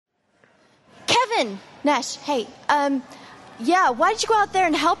Evan, Nash, hey, yeah, why did you go out there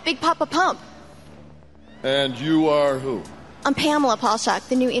and help Big Papa Pump? And you are who? I'm Pamela Paulshock,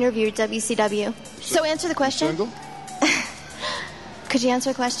 the new interviewer at WCW. So answer the question. Single? Could you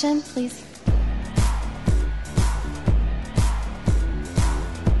answer a question, please?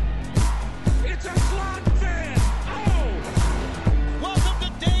 It's a slot fan! Oh! Welcome to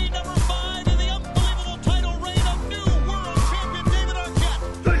day number 5 in the unbelievable title reign of new world champion David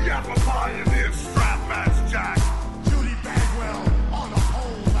Arquette. The Yappa Pioneer strap match, Jack. Judy Bagwell on a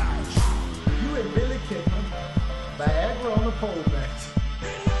pole match. You and Billy Kidman, Viagra on a pole match.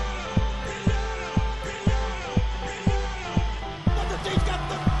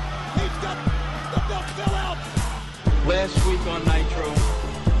 Last week on Nitro,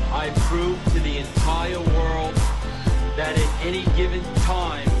 I proved to the entire world that at any given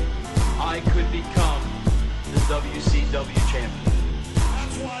time, I could become the WCW champion.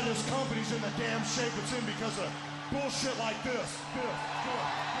 That's why this company's in the damn shape it's in, because of bullshit like this.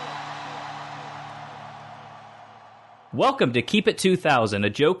 Welcome to Keep It 2000, a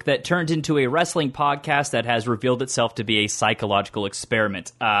joke that turned into a wrestling podcast that has revealed itself to be a psychological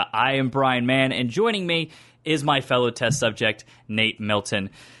experiment. I am Brian Mann, and joining me is my fellow test subject, Nate Milton.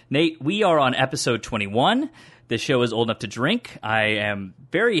 Nate, we are on episode 21. The show is Old Enough to Drink. I am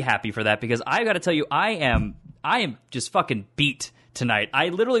very happy for that because I got to tell you, I am just fucking beat tonight. I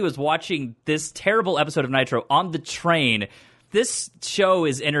literally was watching this terrible episode of Nitro on the train. This show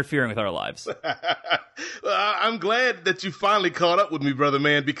is interfering with our lives. I'm glad that you finally caught up with me, brother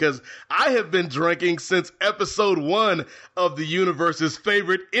man, because I have been drinking since episode 1 of the universe's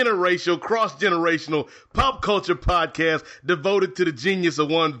favorite interracial, cross-generational pop culture podcast devoted to the genius of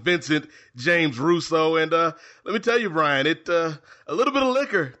one Vincent James Russo. And let me tell you, Brian, a little bit of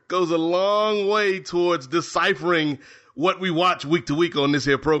liquor goes a long way towards deciphering what we watch week to week on this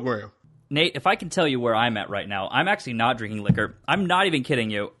here program. Nate, if I can tell you where I'm at right now, I'm actually not drinking liquor. I'm not even kidding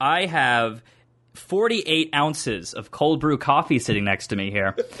you. I have 48 ounces of cold brew coffee sitting next to me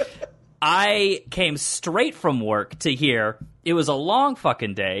here. I came straight from work to here. It was a long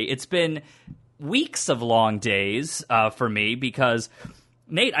fucking day. It's been weeks of long days for me because,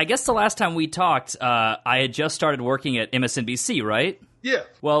 Nate, I guess the last time we talked, I had just started working at MSNBC, right? Yeah.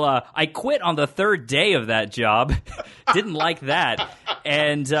 Well, I quit on the third day of that job. Didn't like that.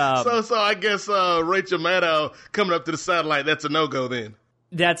 And so I guess Rachel Maddow coming up to the satellite, that's a no-go then.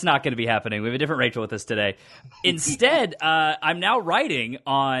 That's not going to be happening. We have a different Rachel with us today. Instead, I'm now writing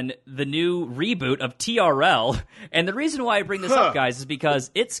on the new reboot of TRL. And the reason why I bring this up, guys, is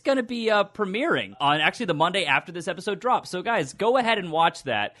because it's going to be premiering on actually the Monday after this episode drops. So, guys, go ahead and watch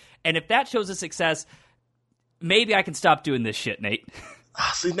that. And if that shows a success, maybe I can stop doing this shit, Nate.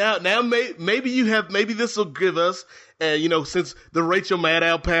 See, now maybe this will give us, since the Rachel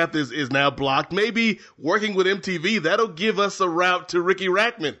Maddow path is now blocked, maybe working with MTV, that'll give us a route to Ricky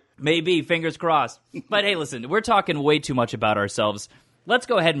Rackman. Maybe, fingers crossed. But hey, listen, we're talking way too much about ourselves. Let's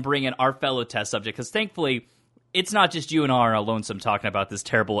go ahead and bring in our fellow test subject, because thankfully, it's not just you and I are lonesome talking about this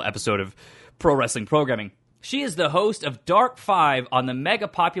terrible episode of pro wrestling programming. She is the host of Dark 5 on the mega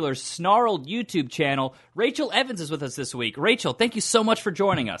popular Snarled YouTube channel. Rachel Evans is with us this week. Rachel, thank you so much for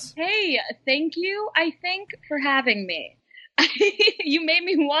joining us. Hey, thank you, I think, for having me. You made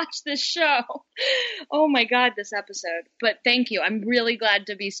me watch this show. Oh my God, this episode. But thank you. I'm really glad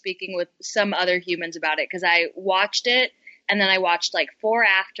to be speaking with some other humans about it because I watched it and then I watched like 4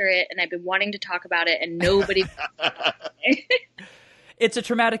 after it and I've been wanting to talk about it and nobody... It's a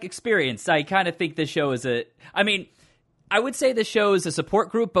traumatic experience. I kind of think this show is I would say the show is a support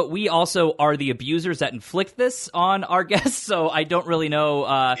group, but we also are the abusers that inflict this on our guests, so I don't really know.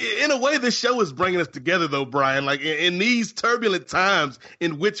 In a way, this show is bringing us together, though, Brian. Like, in these turbulent times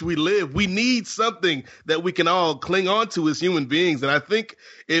in which we live, we need something that we can all cling on to as human beings. And I think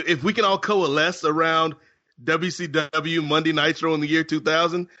if we can all coalesce around WCW Monday Nitro in the year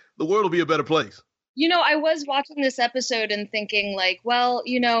 2000, the world will be a better place. You know, I was watching this episode and thinking like, well,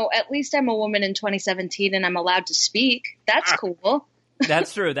 at least I'm a woman in 2017 and I'm allowed to speak. That's cool.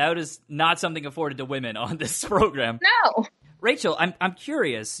 That's true. That is not something afforded to women on this program. No. Rachel, I'm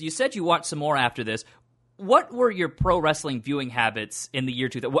curious. You said you watched some more after this. What were your pro wrestling viewing habits in the year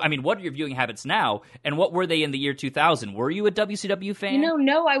 2000? I mean, what are your viewing habits now, and what were they in the year 2000? Were you a WCW fan?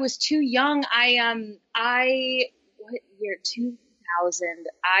 No, I was too young. What year? 2000.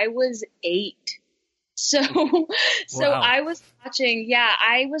 I was 8. So Wow. I was watching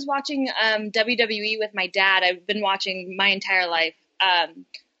WWE with my dad. I've been watching my entire life.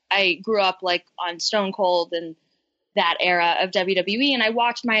 I grew up like on Stone Cold and that era of WWE, and I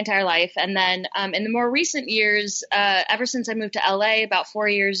watched my entire life. And then in the more recent years, ever since I moved to LA about 4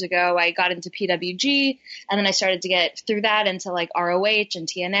 years ago, I got into PWG, and then I started to get through that into like ROH and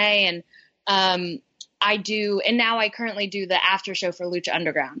TNA, and now I currently do the after show for Lucha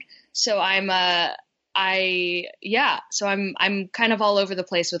Underground. So I'm kind of all over the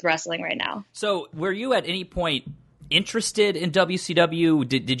place with wrestling right now. So were you at any point interested in WCW?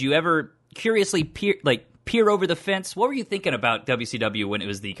 Did you ever curiously peer over the fence? What were you thinking about WCW when it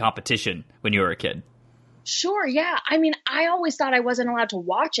was the competition when you were a kid? Sure, yeah. I mean, I always thought I wasn't allowed to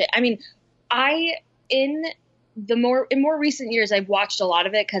watch it. I mean, in more recent years, I've watched a lot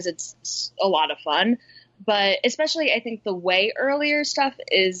of it because it's a lot of fun. But especially, I think the way earlier stuff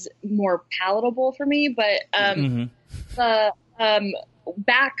is more palatable for me. But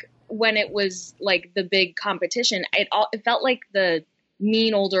back when it was like the big competition, it felt like the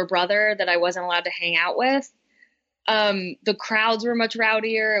mean older brother that I wasn't allowed to hang out with. The crowds were much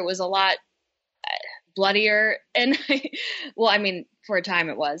rowdier. It was a lot bloodier. And for a time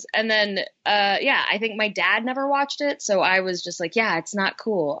it was. And then, I think my dad never watched it. So I was just like, yeah, it's not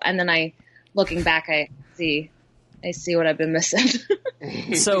cool. And then looking back, I see what I've been missing.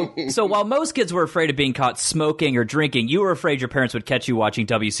 So while most kids were afraid of being caught smoking or drinking, you were afraid your parents would catch you watching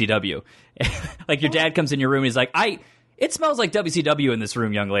WCW. Like your dad comes in your room and he's like, it smells like WCW in this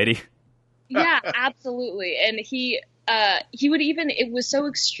room, young lady. Yeah, absolutely. And he would even, it was so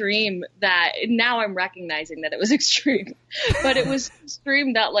extreme that now I'm recognizing that it was extreme, but it was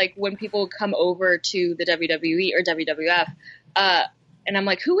extreme that like when people would come over to the WWE or WWF, and I'm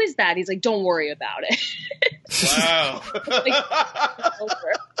like, who is that? He's like, don't worry about it. Wow.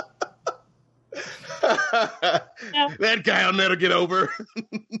 That guy will never get over.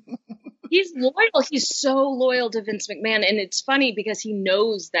 He's loyal. He's so loyal to Vince McMahon. And it's funny because he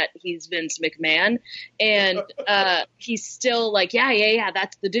knows that he's Vince McMahon. And he's still like, yeah,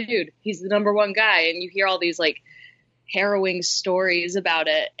 that's the dude. He's the number one guy. And you hear all these like harrowing stories about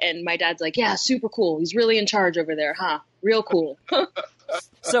it. And my dad's like, yeah, super cool. He's really in charge over there, huh? Real cool.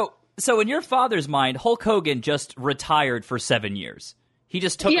 So in your father's mind, Hulk Hogan just retired for 7 years. He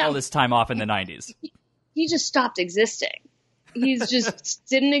just took all this time off in the 90s. He just stopped existing. He's just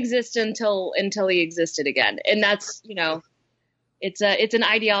didn't exist until he existed again. And that's, it's an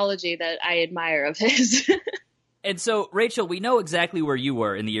ideology that I admire of his. And so, Rachel, we know exactly where you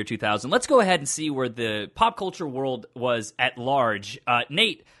were in the year 2000. Let's go ahead and see where the pop culture world was at large.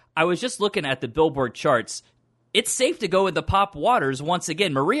 Nate, I was just looking at the Billboard charts. It's safe to go in the pop waters once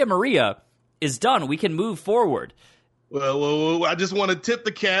again. Maria is done. We can move forward. Well, I just want to tip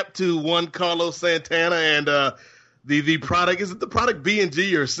the cap to one Carlos Santana and the product. Is it the product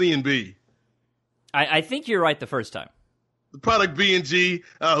B&G or C&B? I think you're right the first time. The product B&G,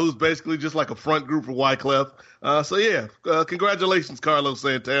 who's basically just like a front group for Wyclef. Congratulations, Carlos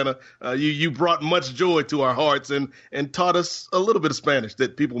Santana. You brought much joy to our hearts and taught us a little bit of Spanish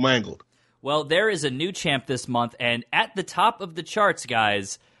that people mangled. Well, there is a new champ this month, and at the top of the charts,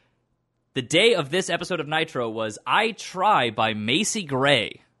 guys, the day of this episode of Nitro was I Try by Macy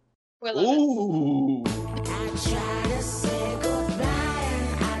Gray. Ooh.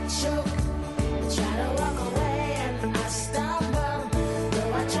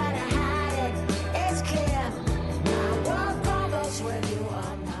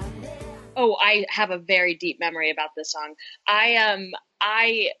 Oh, I have a very deep memory about this song.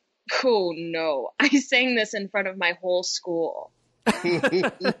 Oh no, I sang this in front of my whole school. Yeah,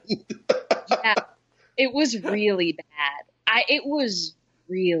 it was really bad. It was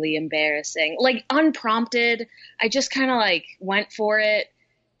really embarrassing. Like unprompted, I just kind of like went for it,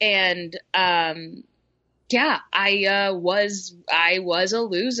 and I was a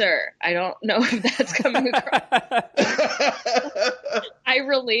loser. I don't know if that's coming across. I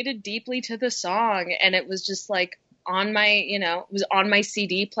related deeply to the song, and it was just like on my, it was on my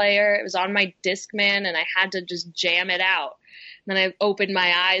CD player. It was on my Discman, and I had to just jam it out. And then I opened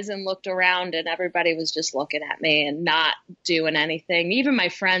my eyes and looked around, and everybody was just looking at me and not doing anything. Even my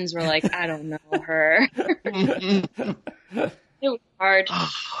friends were like, I don't know her. It was hard,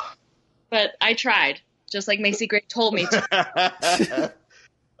 but I tried, just like Macy Gray told me to.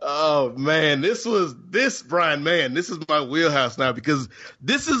 Oh man, this is my wheelhouse now, because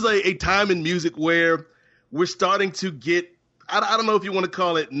this is a time in music where we're starting to get, I don't know if you want to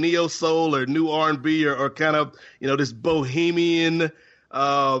call it neo soul or new R&B or kind of, this bohemian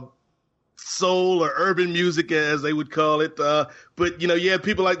soul or urban music, as they would call it. But you had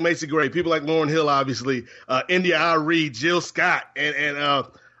people like Macy Gray, people like Lauryn Hill, obviously, India Arie, Jill Scott, and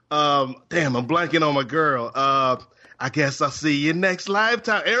damn, I'm blanking on my girl. I guess I'll see you next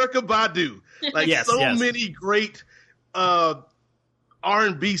lifetime. Erykah Badu. Like, yes. Many great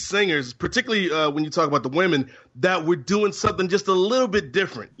R&B singers, particularly when you talk about the women, that were doing something just a little bit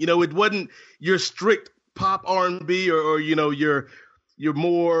different. You know, it wasn't your strict pop R&B or you know, your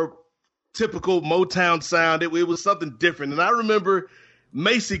more typical Motown sound. It was something different. And I remember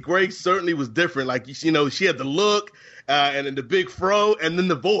Macy Gray certainly was different. Like, you know, she had the look and then the big fro and then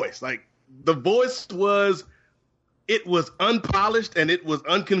the voice. Like, the voice was unpolished and it was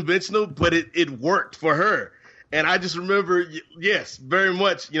unconventional, but it worked for her. And I just remember, yes, very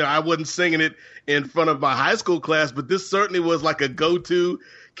much, you know, I wasn't singing it in front of my high school class, but this certainly was like a go-to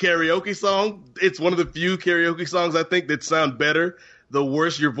karaoke song. It's one of the few karaoke songs I think that sound better the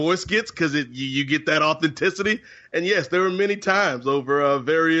worse your voice gets, because you get that authenticity. And yes, there were many times over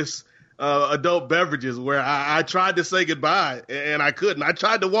various adult beverages where I tried to say goodbye and I couldn't. I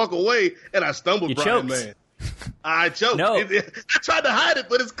tried to walk away and I stumbled, You Brian, choked. man. I choked. No. I tried to hide it,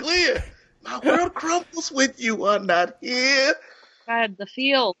 but it's clear. My world crumbles when you are not here. God, the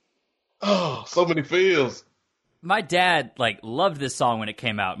feel. Oh, so many feels. My dad, loved this song when it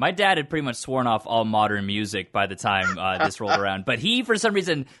came out. My dad had pretty much sworn off all modern music by the time this rolled around. But he, for some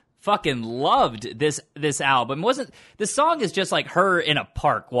reason, fucking loved this album. This song is just like her in a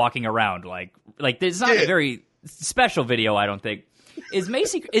park walking around. Like it's not a very special video, I don't think. Is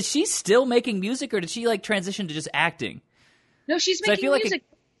she still making music, or did she transition to just acting? No, she's So I making feel like music.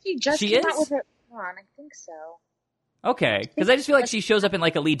 She just she came is? out with her. Hold on, I think so. Okay, because I just feel like she shows up in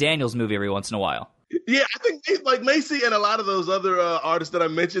a Lee Daniels movie every once in a while. Yeah, I think Macy and a lot of those other artists that I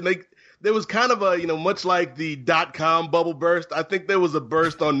mentioned, there was kind of a, much like the .com bubble burst. I think there was a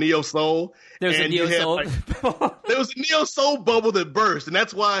burst on Neo Soul. There's a Neo Soul. There was a Neo Soul bubble that burst, and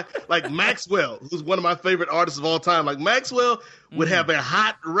that's why, Maxwell, who's one of my favorite artists of all time, Maxwell would have a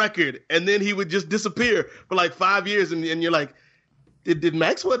hot record, and then he would just disappear for 5 years, and you're like, Did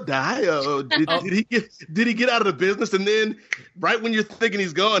Maxwell die? Did he get out of the business? And then, right when you're thinking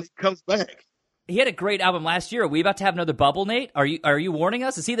he's gone, he comes back. He had a great album last year. Are we about to have another bubble, Nate? Are you warning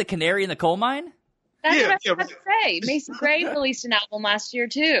us? Is he the canary in the coal mine? That's what I was about to say. Macy Gray released an album last year,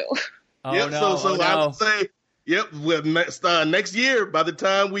 too. Oh, Yep, no. I would say, next year, by the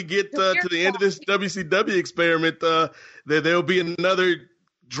time we get to the end of this WCW experiment, there'll be another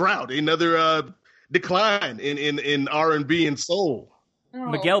drought, another decline in R&B and soul. Oh.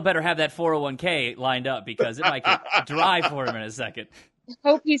 Miguel better have that 401k lined up, because it might get dry for him in a second.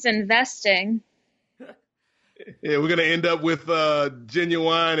 Hope he's investing. Yeah, we're gonna end up with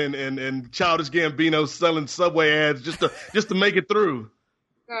Genuine and Childish Gambino selling Subway ads just to make it through.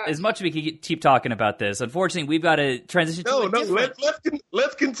 As much as we can keep talking about this, unfortunately, we've got to transition to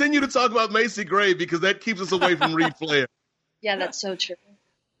let's continue to talk about Macy Gray, because that keeps us away from Reed Flair. Yeah, that's so true.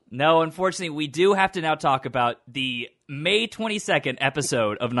 No, unfortunately, we do have to now talk about the May 22nd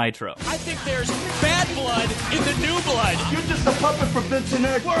episode of Nitro. I think there's bad blood in the new blood. You're just a puppet for Vince and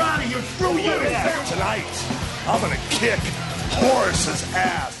Eric. We're out of here. Screw you. Tonight, I'm going to kick Horace's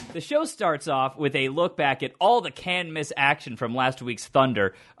ass. The show starts off with a look back at all the can-miss action from last week's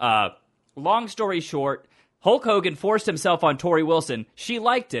Thunder. Long story short, Hulk Hogan forced himself on Tori Wilson. She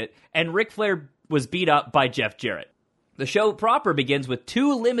liked it, and Ric Flair was beat up by Jeff Jarrett. The show proper begins with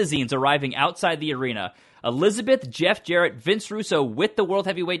two limousines arriving outside the arena. Elizabeth, Jeff Jarrett, Vince Russo with the World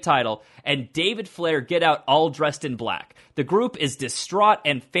Heavyweight title, and David Flair get out all dressed in black. The group is distraught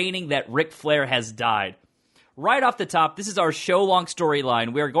and feigning that Ric Flair has died. Right off the top, this is our show-long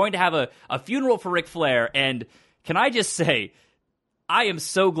storyline. We are going to have a funeral for Ric Flair, and can I just say, I am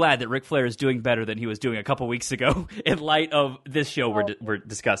so glad that Ric Flair is doing better than he was doing a couple weeks ago in light of this show we're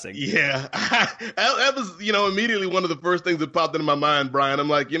discussing. Yeah, that was, immediately one of the first things that popped into my mind, Brian. I'm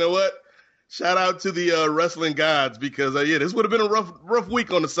like, you know what? Shout out to the wrestling gods, because, this would have been a rough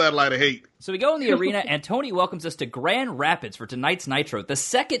week on the satellite of hate. So we go in the arena, and Tony welcomes us to Grand Rapids for tonight's Nitro, the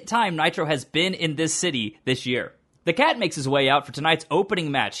second time Nitro has been in this city this year. The Cat makes his way out for tonight's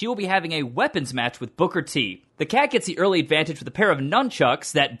opening match. He will be having a weapons match with Booker T. The Cat gets the early advantage with a pair of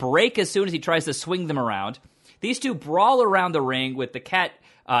nunchucks that break as soon as he tries to swing them around. These two brawl around the ring, with the Cat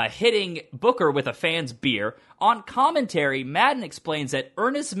hitting Booker with a fan's beer. On commentary, Madden explains that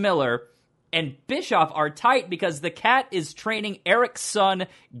Ernest Miller and Bischoff are tight because the Cat is training Eric's son,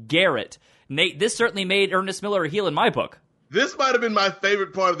 Garrett. Nate, this certainly made Ernest Miller a heel in my book. This might have been my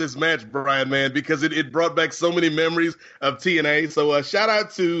favorite part of this match, Brian, man, because it brought back so many memories of TNA. So shout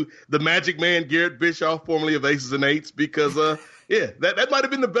out to the Magic Man, Garrett Bischoff, formerly of Aces and Eights, because, that might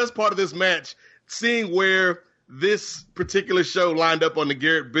have been the best part of this match, seeing where this particular show lined up on the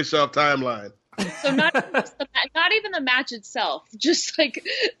Garrett Bischoff timeline. So not even the match itself, just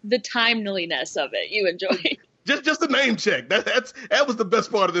the timeliness of it you enjoyed. Just a name check. That was the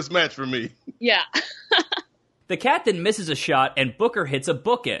best part of this match for me. Yeah. The Cat then misses a shot, and Booker hits a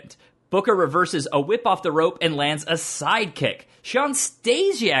bookend. Booker reverses a whip off the rope and lands a sidekick. Shawn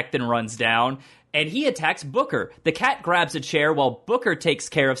Stasiak then runs down, and he attacks Booker. The Cat grabs a chair while Booker takes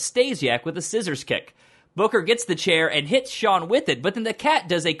care of Stasiak with a scissors kick. Booker gets the chair and hits Shawn with it, but then the Cat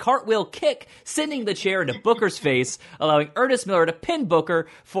does a cartwheel kick, sending the chair into Booker's face, allowing Ernest Miller to pin Booker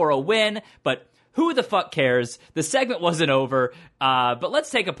for a win, but who the fuck cares? The segment wasn't over, but let's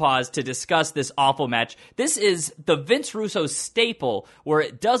take a pause to discuss this awful match. This is the Vince Russo staple where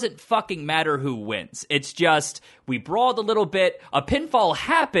it doesn't fucking matter who wins. It's just, we brawled a little bit, a pinfall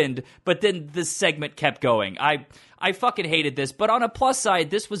happened, but then this segment kept going. I fucking hated this, but on a plus side,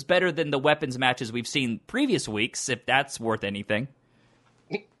 this was better than the weapons matches we've seen previous weeks, if that's worth anything.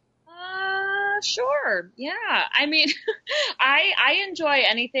 Sure. Yeah. I mean, I enjoy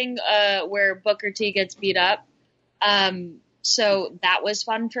anything where Booker T gets beat up. So that was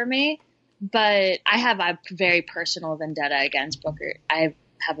fun for me. But I have a very personal vendetta against Booker. I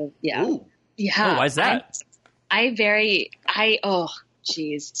have a Ooh. Oh, why is that? Oh,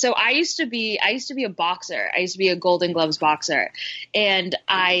 jeez. So I used to be a boxer. I used to be a Golden Gloves boxer, and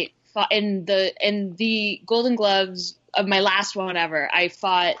I fought in the Golden Gloves of my last one ever. I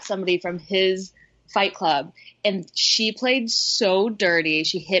fought somebody from his fight club, and she played so dirty.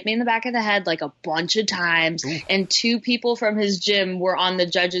 She hit me in the back of the head like a bunch of times. Ooh. And 2 people from his gym were on the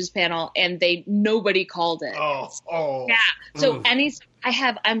judges panel, and nobody called it. Oh. Yeah. So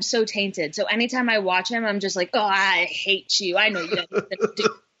I'm so tainted. So anytime I watch him, I'm just like, oh, I hate you. I know you don't do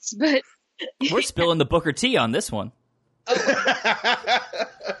this, but we're spilling the Booker T on this one. And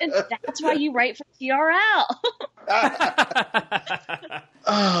that's why you write for TRL.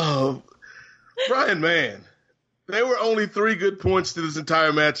 Oh, Brian, man, there were only 3 good points to this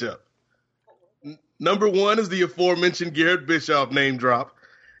entire matchup. Number 1 is the aforementioned Garrett Bischoff name drop.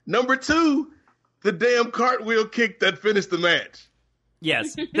 Number 2, the damn cartwheel kick that finished the match.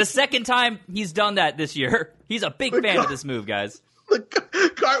 Yes, the second time he's done that this year. He's a big fan of this move, guys. The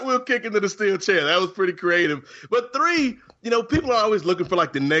cartwheel kick into the steel chair. That was pretty creative. But 3, people are always looking for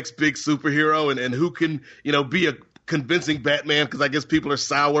like the next big superhero and who can, be a convincing Batman, because I guess people are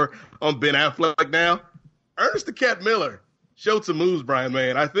sour on Ben Affleck now. Ernest the Cat Miller showed some moves, Brian,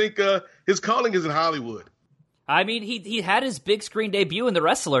 man. I think his calling is in Hollywood. I mean, he had his big screen debut in The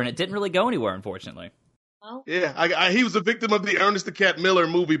Wrestler, and it didn't really go anywhere, unfortunately. Well, yeah, he was a victim of the Ernest the Cat Miller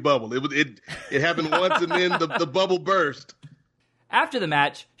movie bubble. It happened once, and then the bubble burst. After the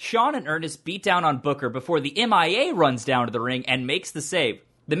match, Shawn and Ernest beat down on Booker before the MIA runs down to the ring and makes the save.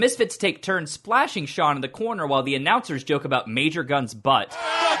 The Misfits take turns splashing Shawn in the corner while the announcers joke about Major Gun's butt.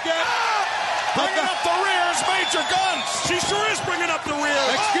 Bringing up the rears, Major Guns! She sure is bringing up the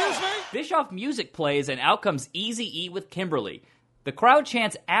rears! Excuse me? Bischoff music plays and out comes Eazy-E with Kimberly. The crowd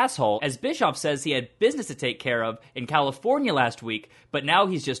chants asshole as Bischoff says he had business to take care of in California last week, but now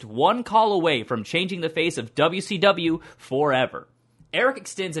he's just one call away from changing the face of WCW forever. Eric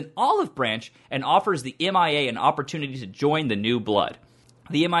extends an olive branch and offers the MIA an opportunity to join the new blood.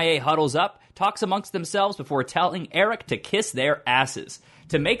 The MIA huddles up, talks amongst themselves before telling Eric to kiss their asses.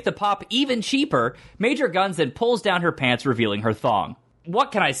 To make the pop even cheaper, Major Guns then pulls down her pants, revealing her thong.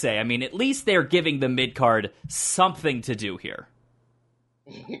 What can I say? I mean, at least they're giving the mid-card something to do here.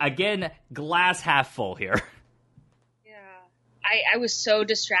 Again, glass half full here. Yeah. I was so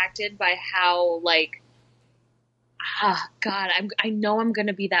distracted by how, God, I know I'm going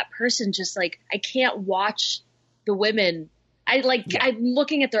to be that person. Just I can't watch the women. I'm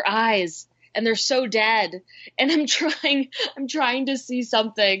looking at their eyes and they're so dead, and I'm trying to see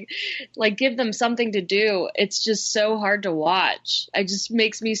something, give them something to do. It's just so hard to watch. It just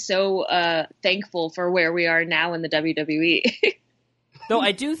makes me so thankful for where we are now in the WWE. Though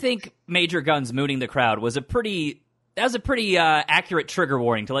I do think Major Guns mooning the crowd was a pretty accurate trigger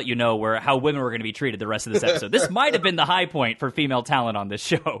warning to let you know how women were going to be treated the rest of this episode. This might have been the high point for female talent on this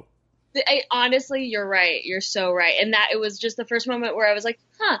show. Honestly, you're right. You're so right. And that it was just the first moment where I was like,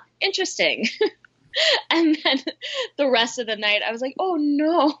 interesting. And then the rest of the night, I was like, oh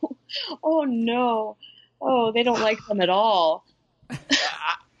no. Oh, they don't like them at all.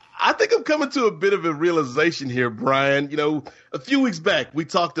 I think I'm coming to a bit of a realization here, Brian. A few weeks back, we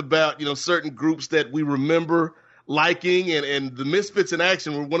talked about, certain groups that we remember liking, and the Misfits in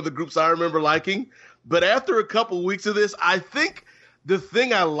Action were one of the groups I remember liking. But after a couple weeks of this, I think the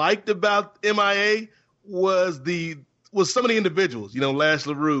thing I liked about MIA was some of the individuals, Lash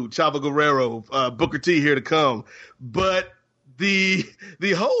LaRue, Chavo Guerrero, Booker T here to come. But the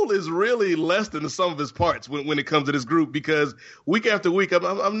whole is really less than the sum of its parts when it comes to this group, because week after week,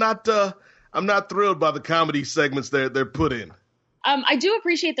 I'm not thrilled by the comedy segments they're put in. I do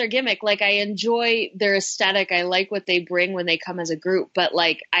appreciate their gimmick. Like, I enjoy their aesthetic. I like what they bring when they come as a group. But,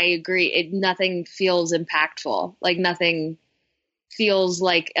 like, I agree. Nothing feels impactful. Like, nothing feels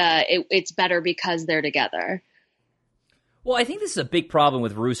like it's better because they're together. Well, I think this is a big problem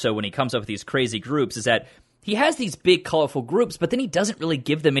with Russo when he comes up with these crazy groups, is that he has these big, colorful groups, but then he doesn't really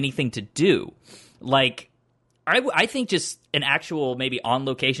give them anything to do. Like, I think just an actual maybe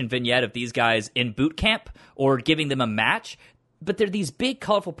on-location vignette of these guys in boot camp or giving them a match. But they're these big,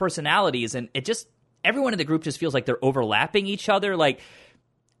 colorful personalities, and it just, everyone in the group just feels like they're overlapping each other. Like,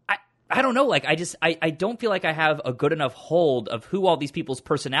 I don't know, like, I don't feel like I have a good enough hold of who all these people's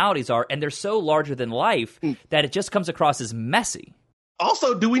personalities are, and they're so larger than life that it just comes across as messy.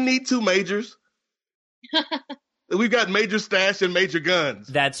 Also, do we need two majors? We've got Major Stash and Major Guns.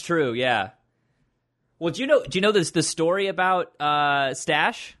 That's true, yeah. Well, do you know the story about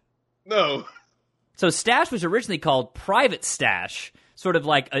Stash? No. So Stash was originally called Private Stash, sort of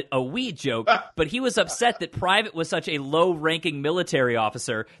like a weed joke, but he was upset that Private was such a low-ranking military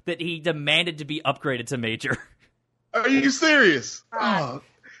officer that he demanded to be upgraded to Major. Are you serious? Oh,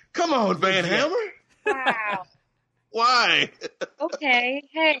 come on, Van Hammer. Wow. Why? Okay,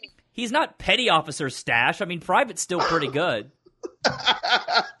 hey. He's not Petty Officer Stash. I mean, Private's still pretty good.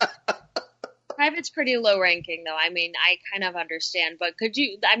 Private's pretty low ranking, though. I mean, I kind of understand, but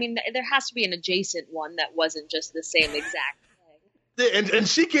there has to be an adjacent one that wasn't just the same exact thing. And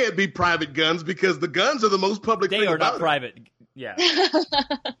she can't be Private Guns because the guns are the most public thing They are about not her. private. Yeah.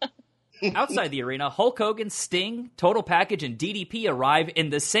 Outside the arena, Hulk Hogan, Sting, Total Package, and DDP arrive in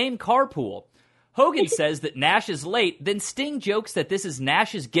the same carpool. Hogan says that Nash is late, then Sting jokes that this is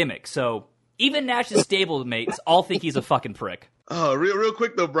Nash's gimmick, so even Nash's stablemates all think he's a fucking prick. Oh, real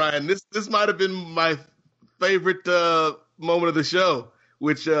quick though, Brian. This might have been my favorite moment of the show,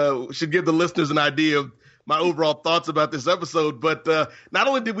 which should give the listeners an idea of my overall thoughts about this episode. But not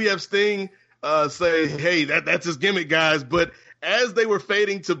only did we have Sting say, "Hey, that's his gimmick, guys," but as they were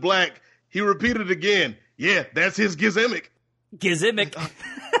fading to black, he repeated it again. Yeah, that's his gizimic. Gizimic.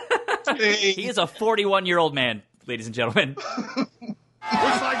 He is a 41-year-old man, ladies and gentlemen.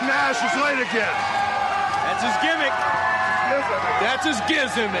 Looks like Nash is late again. That's his gimmick. That's his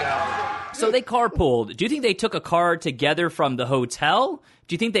gizimic. So they carpooled. Do you think they took a car together from the hotel?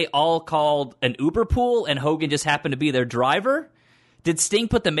 Do you think they all called an Uber pool and Hogan just happened to be their driver? Did Sting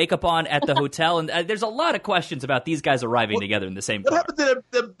put the makeup on at the hotel? And there's a lot of questions about these guys arriving together in the same car. What happened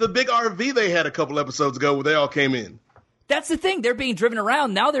to the big RV they had a couple episodes ago where they all came in? That's the thing. They're being driven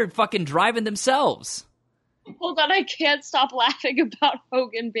around. Now they're fucking driving themselves. Hold on, I can't stop laughing about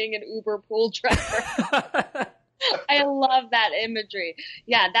Hogan being an Uber pool driver. I love that imagery.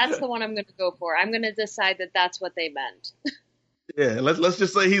 Yeah, that's the one I'm going to go for. I'm going to decide that that's what they meant. Yeah, let's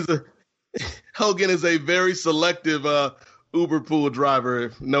just say Hogan is a very selective Uber pool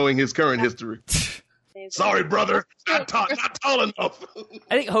driver, knowing his current history. Sorry, brother, not tall enough.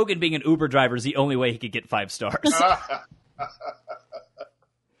 I think Hogan being an Uber driver is the only way he could get 5 stars.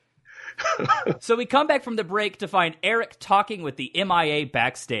 So we come back from the break to find Eric talking with the MIA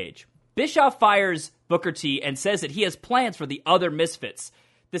backstage. Bischoff fires Booker T and says that he has plans for the other Misfits.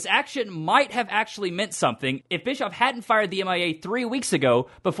 This action might have actually meant something if Bischoff hadn't fired the MIA 3 weeks ago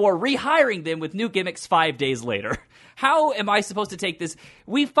before rehiring them with new gimmicks 5 days later. How am I supposed to take this?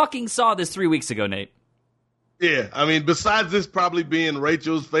 We fucking saw this 3 weeks ago, Nate. Yeah, I mean, besides this probably being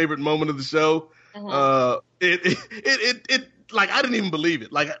Rachel's favorite moment of the show, it like I didn't even believe it.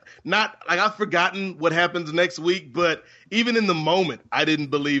 I've forgotten what happens next week, but even in the moment, I didn't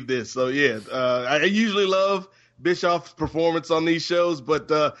believe this. So yeah, I usually love Bischoff's performance on these shows, but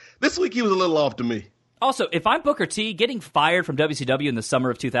this week he was a little off to me. Also, if I'm Booker T, getting fired from WCW in the summer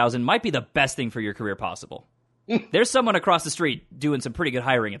of 2000 might be the best thing for your career possible. There's someone across the street doing some pretty good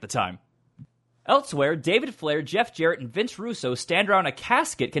hiring at the time. Elsewhere, David Flair, Jeff Jarrett, and Vince Russo stand around a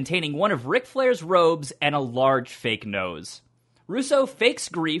casket containing one of Ric Flair's robes and a large fake nose. Russo fakes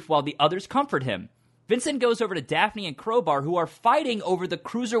grief while the others comfort him. Vincent goes over to Daphne and Crowbar, who are fighting over the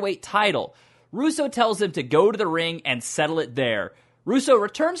Cruiserweight title. Russo tells them to go to the ring and settle it there. Russo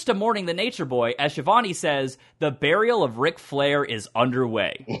returns to mourning the Nature Boy as Shivani says the burial of Ric Flair is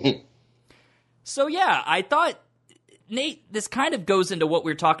underway. So yeah, I thought, Nate, this kind of goes into what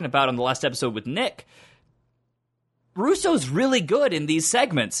we were talking about on the last episode with Nick. Russo's really good in these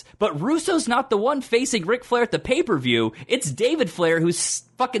segments, but Russo's not the one facing Ric Flair at the pay-per-view. It's David Flair who's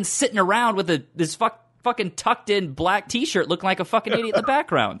fucking sitting around with this fucking tucked-in black t-shirt looking like a fucking idiot in the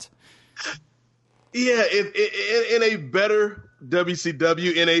background. Yeah, in a better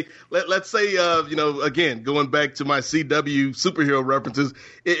WCW, let's say, again, going back to my CW superhero references,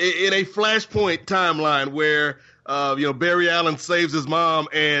 in a Flashpoint timeline where Barry Allen saves his mom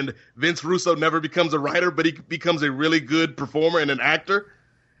and Vince Russo never becomes a writer, but he becomes a really good performer and an actor.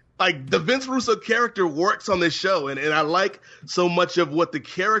 Like, the Vince Russo character works on this show, and I like so much of what the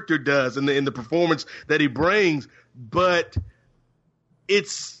character does and the performance that he brings, but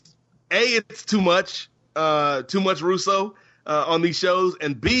it's too much Russo on these shows,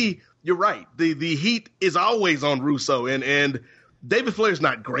 and B, you're right, the heat is always on Russo, and David Flair's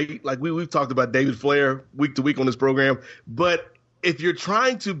not great. Like, we've talked about David Flair week to week on this program, but if you're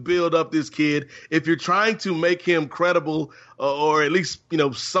trying to build up this kid, if you're trying to make him credible or at least,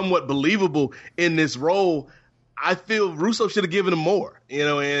 somewhat believable in this role, I feel Russo should have given him more,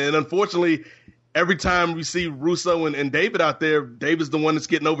 and unfortunately, every time we see Russo and David out there, David's the one that's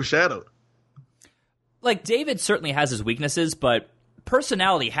getting overshadowed. Like, David certainly has his weaknesses, but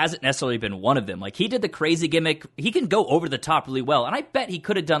personality hasn't necessarily been one of them. Like, he did the crazy gimmick. He can go over the top really well, and I bet he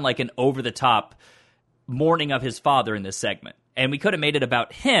could have done like an over the top mourning of his father in this segment. And we could have made it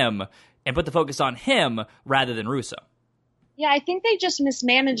about him and put the focus on him rather than Russo. Yeah, I think they just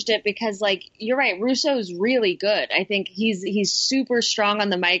mismanaged it because, like, you're right, Russo's really good. I think he's super strong on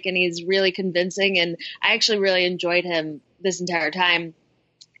the mic and he's really convincing, and I actually really enjoyed him this entire time.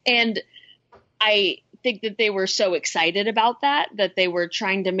 And I think that they were so excited about that they were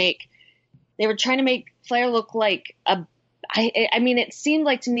trying to make Flair look like I mean, it seemed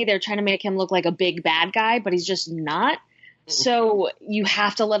like to me they're trying to make him look like a big bad guy, but he's just not. So you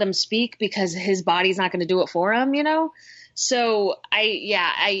have to let him speak because his body's not going to do it for him, So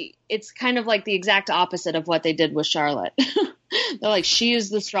it's kind of like the exact opposite of what they did with Charlotte. They're like, she is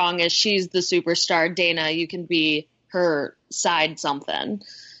the strongest, she's the superstar. Dana, you can be her side something.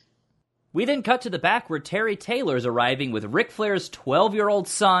 We then cut to the back where Terry Taylor is arriving with Ric Flair's 12-year-old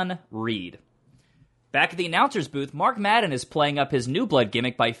son, Reed. Back at the announcer's booth, Mark Madden is playing up his New Blood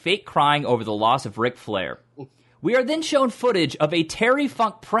gimmick by fake crying over the loss of Ric Flair. We are then shown footage of a Terry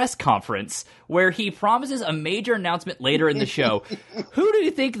Funk press conference where he promises a major announcement later in the show. Who do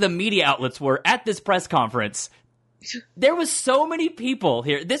you think the media outlets were at this press conference? There was so many people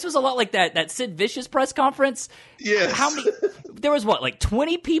here. This was a lot like that Sid Vicious press conference. Yes. How many? There was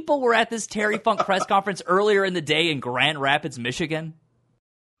 20 people were at this Terry Funk press conference earlier in the day in Grand Rapids, Michigan?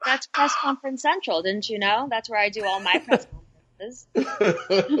 That's Press Conference Central, didn't you know? That's where I do all my press conferences.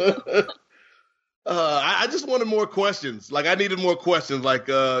 I just wanted more questions. Like, I needed more questions. Like,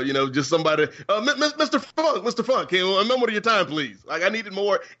 just somebody, Mr. Funk, can you remember your time, please? Like, I needed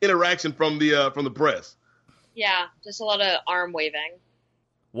more interaction from the press. Yeah, just a lot of arm waving.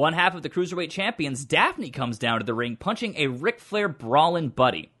 One half of the Cruiserweight champions, Daphne, comes down to the ring, punching a Ric Flair brawling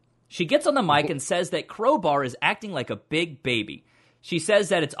buddy. She gets on the mic and says that Crowbar is acting like a big baby. She says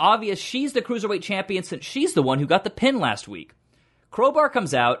that it's obvious she's the Cruiserweight champion since she's the one who got the pin last week. Crowbar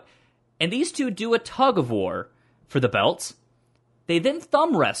comes out, and these two do a tug-of-war for the belts. They then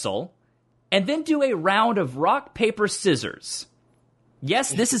thumb wrestle, and then do a round of rock, paper, scissors.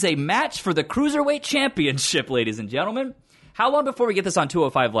 Yes, this is a match for the Cruiserweight Championship, ladies and gentlemen. How long before we get this on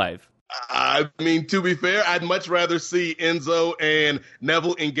 205 Live? I mean, to be fair, I'd much rather see Enzo and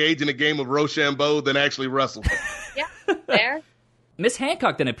Neville engage in a game of Rochambeau than actually wrestle. Yeah, fair. Miss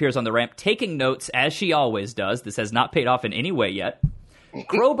Hancock then appears on the ramp, taking notes, as she always does. This has not paid off in any way yet.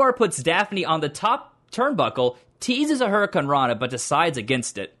 Crowbar puts Daphne on the top turnbuckle, teases a Hurricane Rana, but decides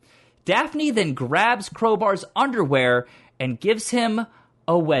against it. Daphne then grabs Crowbar's underwear and gives him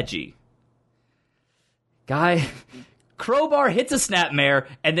a wedgie. Crowbar hits a snapmare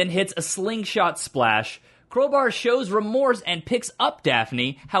and then hits a slingshot splash. Crowbar shows remorse and picks up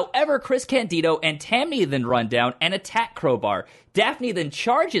Daphne. However, Chris Candido and Tammy then run down and attack Crowbar. Daphne then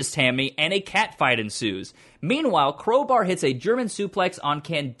charges Tammy and a catfight ensues. Meanwhile, Crowbar hits a German suplex on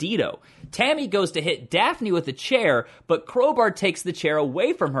Candido. Tammy goes to hit Daphne with a chair, but Crowbar takes the chair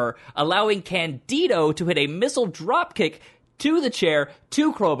away from her, allowing Candido to hit a missile dropkick to the chair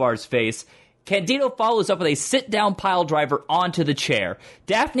to Crowbar's face. Candido follows up with a sit-down pile driver onto the chair.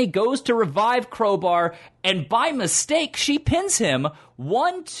 Daphne goes to revive Crowbar, and by mistake, she pins him.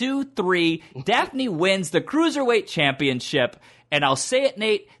 1, 2, 3. Daphne wins the Cruiserweight Championship. And I'll say it,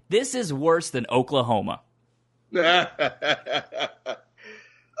 Nate, this is worse than Oklahoma. I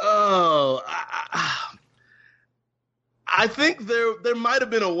think there might have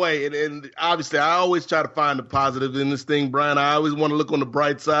been a way, and obviously I always try to find the positive in this thing, Brian. I always want to look on the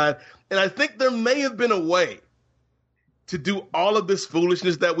bright side. And I think there may have been a way to do all of this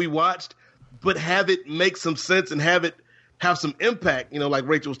foolishness that we watched, but have it make some sense and have it have some impact, like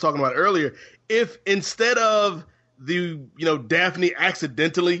Rachel was talking about earlier. If instead of Daphne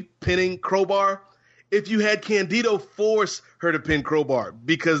accidentally pinning Crowbar, if you had Candido force her to pin Crowbar,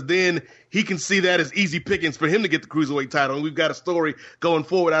 because then he can see that as easy pickings for him to get the cruiserweight title, and we've got a story going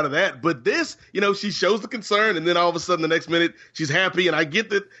forward out of that. But this, she shows the concern, and then all of a sudden the next minute she's happy, and I get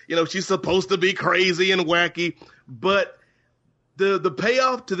that, she's supposed to be crazy and wacky, but the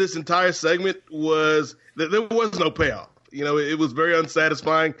payoff to this entire segment was that there was no payoff. It was very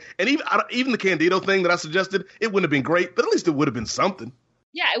unsatisfying, and even the Candido thing that I suggested, it wouldn't have been great, but at least it would have been something.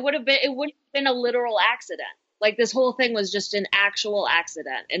 Yeah, it would have been a literal accident. Like, this whole thing was just an actual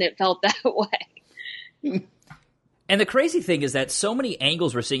accident, and it felt that way. And the crazy thing is that so many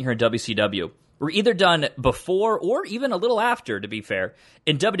angles we're seeing here in WCW were either done before or even a little after, to be fair,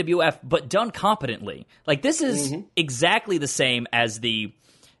 in WWF, but done competently. Like, this is exactly the same as the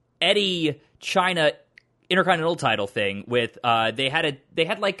Eddie China Intercontinental title thing with they had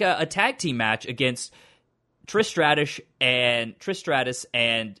a tag team match against Trish Stratus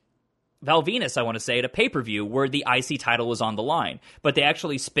and Val Venus, I want to say, at a pay-per-view where the IC title was on the line. But they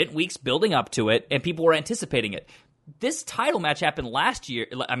actually spent weeks building up to it, and people were anticipating it. This title match happened last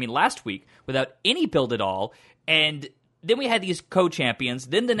week, without any build at all, and then we had these co-champions.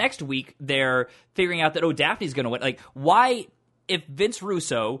 Then the next week, they're figuring out that, Daphne's going to win. Like, why, if Vince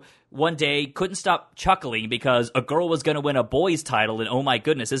Russo one day couldn't stop chuckling because a girl was going to win a boys title, and oh my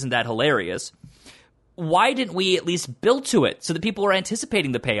goodness, isn't that hilarious? Why didn't we at least build to it so that people were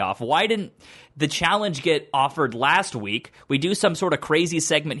anticipating the payoff? Why didn't the challenge get offered last week? We do some sort of crazy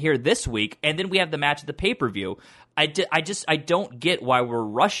segment here this week, and then we have the match at the pay-per-view. I don't get why we're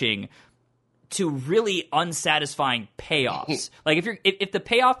rushing to really unsatisfying payoffs. Like, if the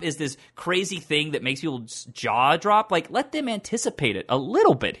payoff is this crazy thing that makes people's jaw drop, like, let them anticipate it a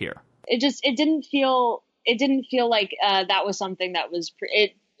little bit here. It didn't feel like that was something that was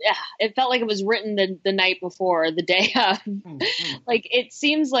it felt like it was written the night before, the day of. Like, it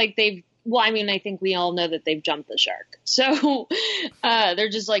seems like I think we all know that they've jumped the shark. So they're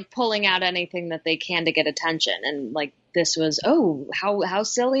just, like, pulling out anything that they can to get attention. And, like, this was, how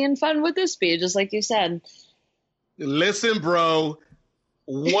silly and fun would this be? Just like you said. Listen, bro,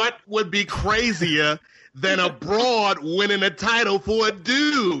 what would be crazier than a broad winning a title for a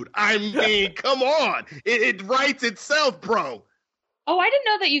dude? I mean, come on. It writes itself, bro. Oh, I didn't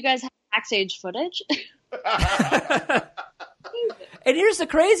know that you guys had backstage footage. And here's the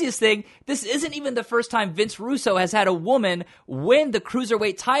craziest thing. This isn't even the first time Vince Russo has had a woman win the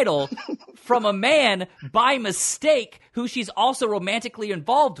Cruiserweight title from a man by mistake who she's also romantically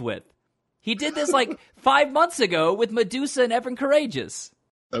involved with. He did this like 5 months ago with Medusa and Evan Courageous.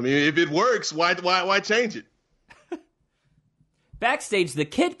 I mean, if it works, why change it? Backstage, the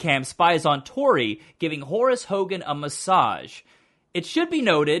Kid Cam spies on Tori giving Horace Hogan a massage. It should be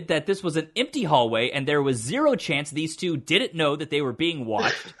noted that this was an empty hallway and there was zero chance these two didn't know that they were being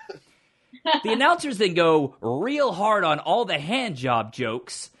watched. The announcers then go real hard on all the hand job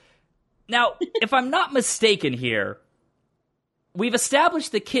jokes. Now, if I'm not mistaken here, we've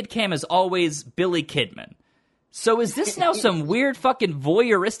established the Kid Cam is always Billy Kidman. So is this now some weird fucking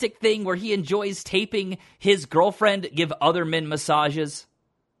voyeuristic thing where he enjoys taping his girlfriend give other men massages?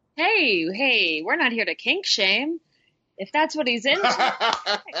 Hey, we're not here to kink shame. If that's what he's into.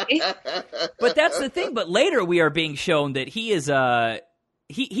 But that's the thing. But later we are being shown that he is a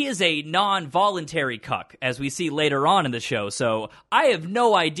non-voluntary cuck, as we see later on in the show. So I have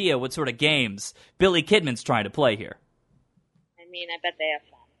no idea what sort of games Billy Kidman's trying to play here. I mean, I bet they have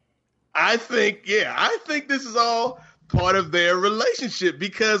fun. I think this is all part of their relationship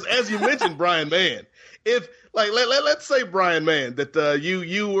because, as you mentioned, Brian Mann, if let's say Brian Mann that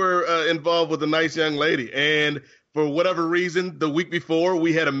you were involved with a nice young lady, and for whatever reason, the week before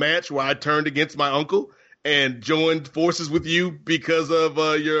we had a match where I turned against my uncle and joined forces with you because of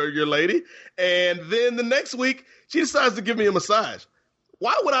your lady, and then the next week she decides to give me a massage.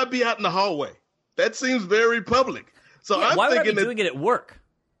 Why would I be out in the hallway? That seems very public. So yeah, why would I be doing it at work?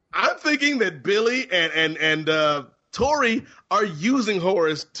 I'm thinking that Billy and Tori are using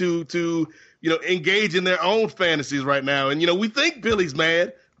Horace to engage in their own fantasies right now. And we think Billy's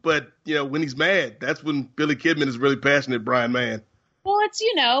mad, but when he's mad, that's when Billy Kidman is really passionate. Brian Mann. Well, it's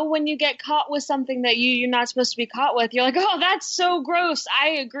when you get caught with something that you're not supposed to be caught with, you're like, oh, that's so gross. I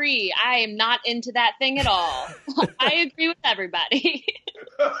agree. I am not into that thing at all. I agree with everybody.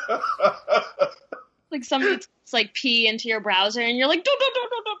 Like somebody pee into your browser and you're like, don't.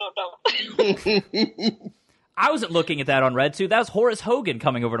 I wasn't looking at that on RedTube. That was Horace Hogan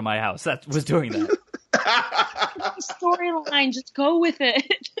coming over to my house that was doing that. Storyline, just go with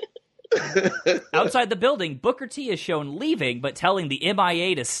it. Outside the building, Booker T is shown leaving, but telling the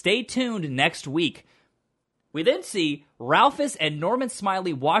MIA to stay tuned next week. We then see Ralphus and Norman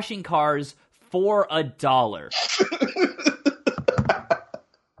Smiley washing cars for $1.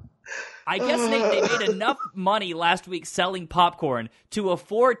 I guess they made enough money last week selling popcorn to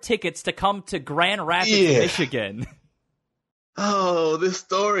afford tickets to come to Grand Rapids, Michigan. Oh, this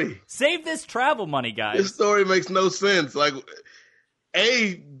story. Save this travel money, guys. This story makes no sense. Like,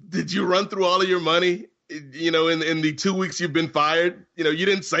 did you run through all of your money, in the 2 weeks you've been fired? You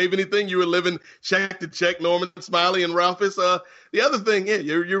didn't save anything. You were living check to check, Norman Smiley and Ralphus. The other thing,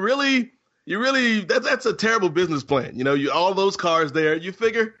 you're really, that's a terrible business plan. All those cars there, you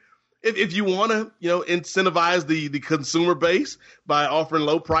figure if you want to, incentivize the consumer base by offering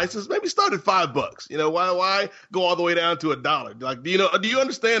low prices, maybe start at $5. Why go all the way down to $1? Like, do you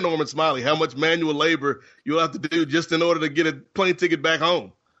understand, Norman Smiley, how much manual labor you'll have to do just in order to get a plane ticket back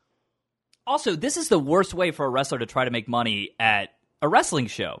home? Also, this is the worst way for a wrestler to try to make money at a wrestling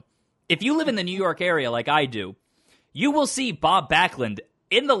show. If you live in the New York area like I do, you will see Bob Backlund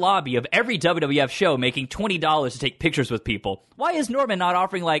in the lobby of every WWF show making $20 to take pictures with people. Why is Norman not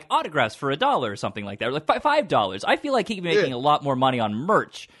offering, like, autographs for $1 or something like that, or like $5? I feel like he'd be making a lot more money on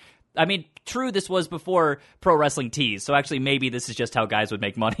merch. I mean, true, this was before Pro Wrestling Tees, so actually maybe this is just how guys would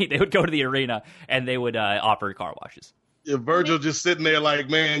make money. They would go to the arena and they would offer car washes. Yeah, Virgil just sitting there like,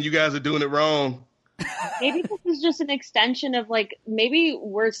 man, you guys are doing it wrong. Maybe this is just an extension of, like, maybe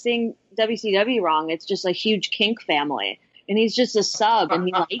we're seeing WCW wrong. It's just a huge kink family. And he's just a sub, and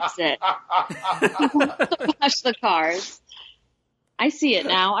he likes it. He wants to wash the cars. I see it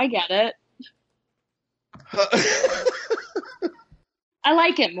now. I get it. I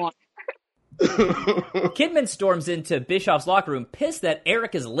like it more. Kidman storms into Bischoff's locker room, pissed that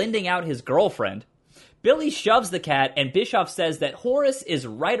Eric is lending out his girlfriend. Billy shoves the cat, and Bischoff says that Horace is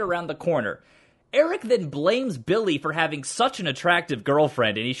right around the corner. Eric then blames Billy for having such an attractive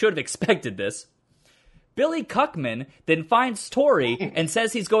girlfriend, and he should have expected this. Billy Cuckman then finds Tori and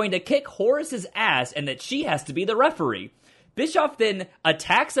says he's going to kick Horace's ass and that she has to be the referee. Bischoff then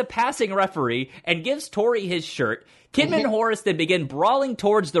attacks a passing referee and gives Tori his shirt. Kidman and Horace then begin brawling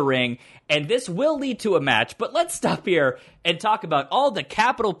towards the ring, and this will lead to a match. But let's stop here and talk about all the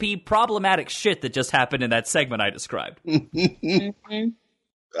capital P problematic shit that just happened in that segment I described.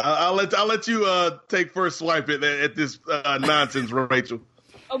 I'll let you take first swipe at this nonsense, Rachel.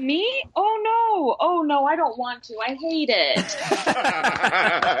 Oh, me? Oh, no, I don't want to. I hate it.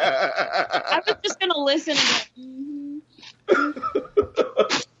 I was just going to listen and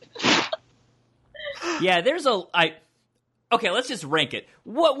Yeah, there's okay, let's just rank it.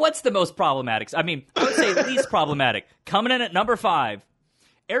 What's the most problematic? I mean, let's say least problematic. Coming in at number 5,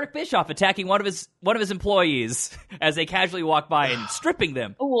 Eric Bischoff attacking one of his employees as they casually walk by and stripping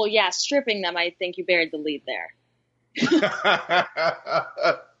them. Oh, well, yeah, stripping them. I think you buried the lead there.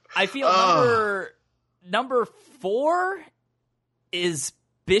 I feel number 4 is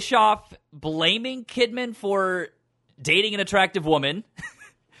Bischoff blaming Kidman for dating an attractive woman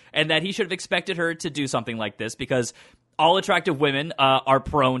and that he should have expected her to do something like this because all attractive women are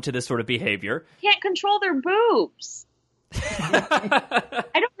prone to this sort of behavior. Can't control their boobs.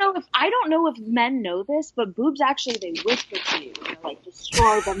 I don't know if men know this, but boobs actually they whisper to you. They're like,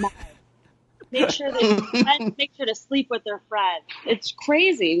 destroy them all. Make sure to sleep with their friends. It's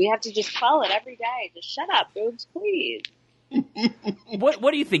crazy. We have to just quell it every day. Just shut up, boobs, please. What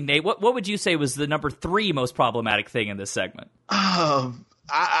do you think, Nate? What would you say was the number 3 most problematic thing in this segment?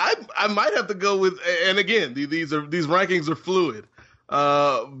 I might have to go with, and again, these rankings are fluid.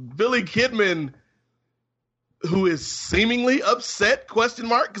 Billy Kidman, who is seemingly upset?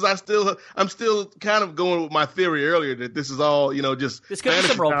 Because I'm still kind of going with my theory earlier that this is all just this could be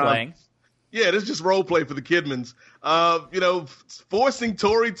some role playing. Yeah, this is just role play for the Kidmans. Forcing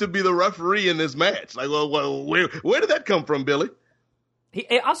Tori to be the referee in this match. Like, well, where did that come from, Billy?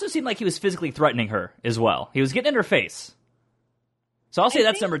 It also seemed like he was physically threatening her as well. He was getting in her face. So I'll say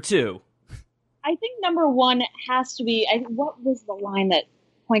that's number 2. I think number 1 has to be. What was the line that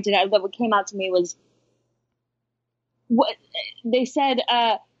pointed out that what came out to me was what they said.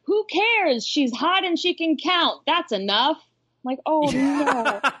 Who cares? She's hot and she can count. That's enough. I'm like, oh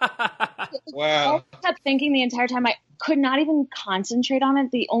no. Wow. I kept thinking the entire time. I could not even concentrate on it.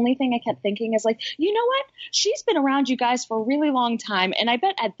 The only thing I kept thinking is like, you know what? She's been around you guys for a really long time, and I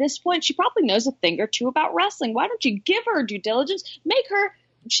bet at this point she probably knows a thing or two about wrestling. Why don't you give her due diligence? Make her.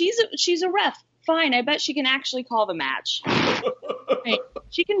 She's a ref. Fine. I bet she can actually call the match. Right.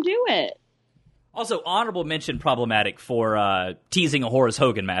 She can do it. Also, honorable mention problematic for teasing a Horace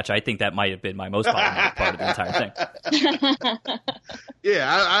Hogan match. I think that might have been my most problematic part of the entire thing. Yeah,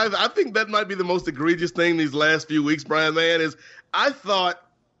 I think that might be the most egregious thing these last few weeks, Brian, man, is I thought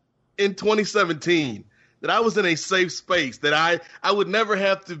in 2017 that I was in a safe space, that I would never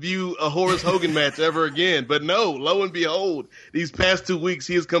have to view a Horace Hogan match ever again. But no, lo and behold, these past 2 weeks,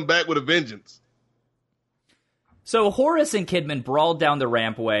 he has come back with a vengeance. So Horace and Kidman brawled down the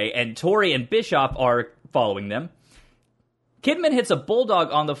rampway, and Tori and Bischoff are following them. Kidman hits a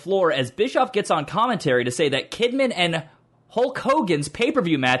bulldog on the floor as Bischoff gets on commentary to say that Kidman and Hulk Hogan's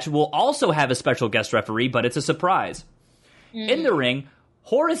pay-per-view match will also have a special guest referee, but it's a surprise. In the ring,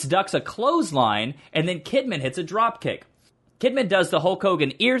 Horace ducks a clothesline, and then Kidman hits a dropkick. Kidman does the Hulk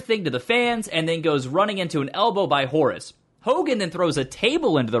Hogan ear thing to the fans, and then goes running into an elbow by Horace. Hogan then throws a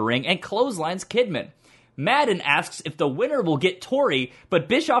table into the ring and clotheslines Kidman. Madden asks if the winner will get Tori, but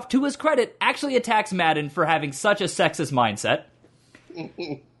Bischoff, to his credit, actually attacks Madden for having such a sexist mindset.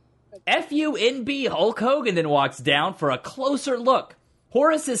 FUNB Hulk Hogan then walks down for a closer look.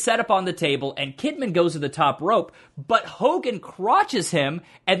 Horace is set up on the table, and Kidman goes to the top rope, but Hogan crotches him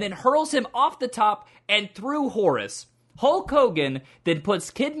and then hurls him off the top and through Horace. Hulk Hogan then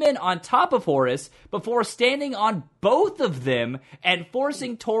puts Kidman on top of Horace before standing on both of them and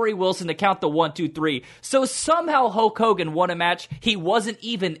forcing Tori Wilson to count the 1, 2, 3. So somehow Hulk Hogan won a match he wasn't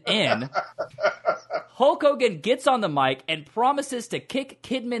even in. Hulk Hogan gets on the mic and promises to kick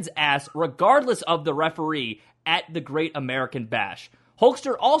Kidman's ass regardless of the referee at the Great American Bash.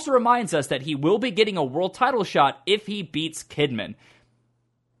 Hulkster also reminds us that he will be getting a world title shot if he beats Kidman.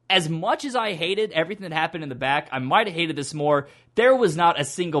 As much as I hated everything that happened in the back, I might have hated this more. There was not a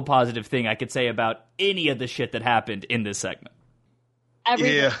single positive thing I could say about any of the shit that happened in this segment.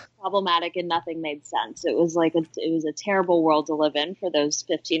 Everything was problematic and nothing made sense. It was like it was a terrible world to live in for those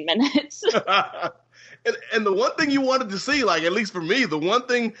 15 minutes. And the one thing you wanted to see, like, at least for me, the one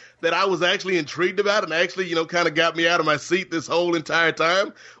thing that I was actually intrigued about and actually, kind of got me out of my seat this whole entire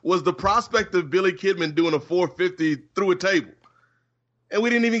time was the prospect of Billy Kidman doing a 450 through a table. And we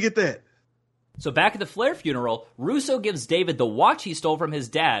didn't even get that. So back at the Flair funeral, Russo gives David the watch he stole from his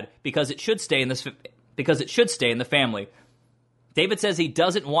dad because it should stay in the family. David says he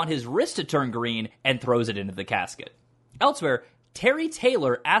doesn't want his wrist to turn green and throws it into the casket. Elsewhere, Terry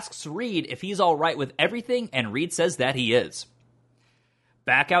Taylor asks Reed if he's all right with everything, and Reed says that he is.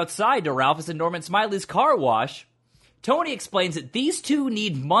 Back outside to Ralphus and Norman Smiley's car wash, Tony explains that these two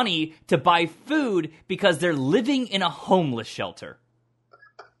need money to buy food because they're living in a homeless shelter.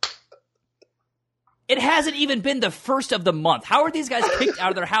 It hasn't even been the first of the month. How are these guys kicked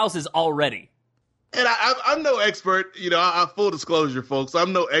out of their houses already? And I'm no expert, full disclosure, folks.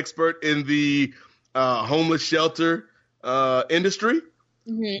 I'm no expert in the homeless shelter industry.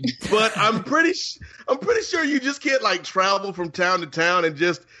 Mm-hmm. But I'm pretty sure you just can't like travel from town to town and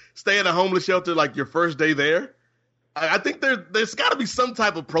just stay in a homeless shelter like your first day there. I think there's got to be some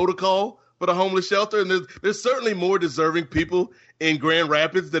type of protocol for the homeless shelter, and there's certainly more deserving people in Grand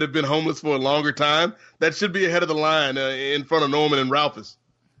Rapids that have been homeless for a longer time that should be ahead of the line in front of Norman and Ralphus.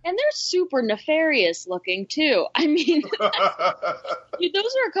 And they're super nefarious looking, too. I mean, those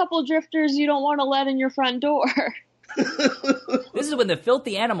are a couple drifters you don't want to let in your front door. This is when the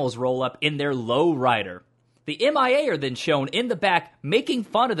filthy animals roll up in their low rider. The MIA are then shown in the back making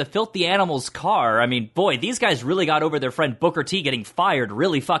fun of the filthy animals' car. I mean, boy, these guys really got over their friend Booker T getting fired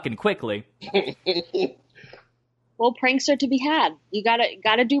really fucking quickly. Well, pranks are to be had. You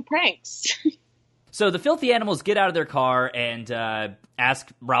gotta do pranks. So the filthy animals get out of their car and ask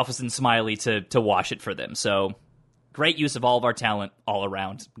Ralphus and Smiley to wash it for them. So great use of all of our talent all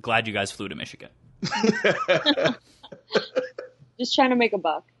around. Glad you guys flew to Michigan. Just trying to make a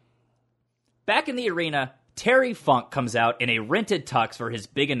buck. Back in the arena, Terry Funk comes out in a rented tux for his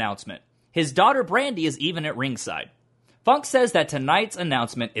big announcement. His daughter Brandy is even at ringside. Funk says that tonight's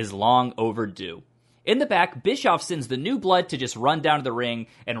announcement is long overdue. In the back, Bischoff sends the new blood to just run down to the ring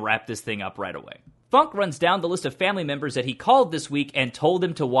and wrap this thing up right away. Funk runs down the list of family members that he called this week and told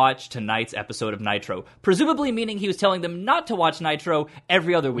them to watch tonight's episode of Nitro, presumably meaning he was telling them not to watch Nitro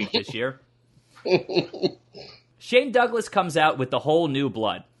every other week this year. Shane Douglas comes out with the whole new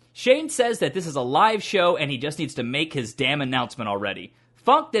blood. Shane says that this is a live show and he just needs to make his damn announcement already.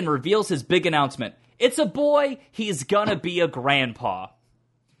 Funk then reveals his big announcement. It's a boy, he's gonna be a grandpa.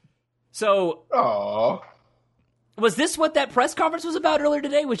 So, aww. Was this what that press conference was about earlier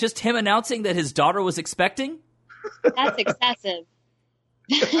today? Was just him announcing that his daughter was expecting? That's excessive.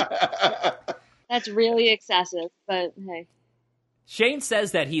 That's really excessive, but hey. Shane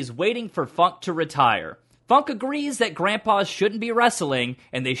says that he's waiting for Funk to retire. Funk agrees that grandpas shouldn't be wrestling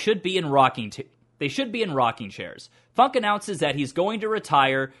and they should be in rocking chairs. Funk announces that he's going to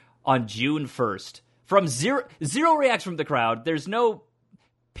retire on June 1st. From zero reaction from the crowd. There's no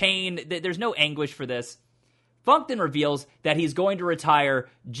pain, there's no anguish for this. Funk then reveals that he's going to retire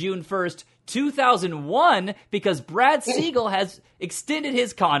June 1st, 2001, because Brad Siegel has extended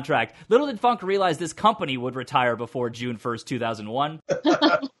his contract. Little did Funk realize this company would retire before June 1st, 2001.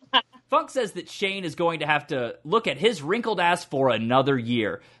 Funk says that Shane is going to have to look at his wrinkled ass for another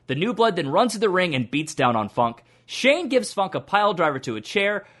year. The new blood then runs to the ring and beats down on Funk. Shane gives Funk a pile driver to a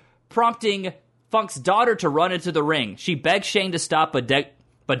chair, prompting Funk's daughter to run into the ring. She begs Shane to stop, but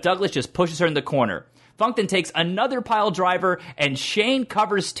Douglas just pushes her in the corner. Funk then takes another pile driver, and Shane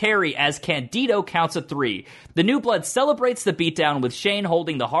covers Terry as Candido counts a 3. The New Blood celebrates the beatdown with Shane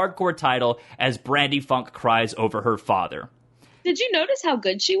holding the hardcore title as Brandy Funk cries over her father. Did you notice how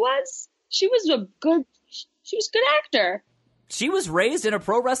good she was? She was a good actor. She was raised in a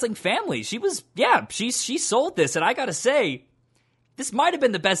pro wrestling family. She sold this, and I gotta say, this might have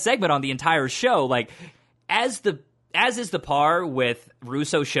been the best segment on the entire show. Like, as is the par with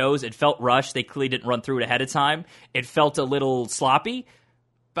Russo shows, it felt rushed. They clearly didn't run through it ahead of time. It felt a little sloppy.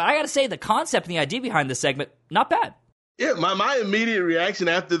 But I gotta say, the concept and the idea behind this segment, not bad. Yeah, my immediate reaction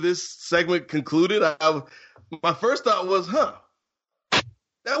after this segment concluded, my first thought was,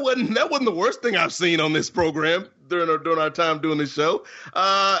 that wasn't the worst thing I've seen on this program during our time doing this show.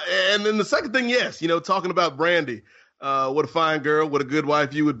 And then the second thing, yes, talking about Brandy, what a fine girl, what a good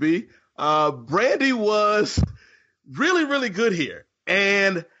wife you would be. Brandy was really, really good here.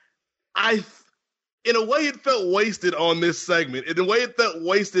 And in a way, it felt wasted on this segment. In a way, it felt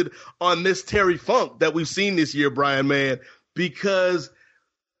wasted on this Terry Funk that we've seen this year, Brian Mann, because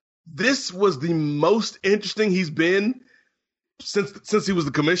this was the most interesting he's been since he was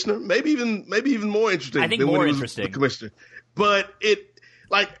the commissioner. Maybe even more interesting. I think than more when he was interesting. The commissioner. But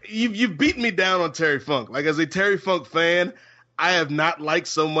you've beaten me down on Terry Funk. Like, as a Terry Funk fan, I have not liked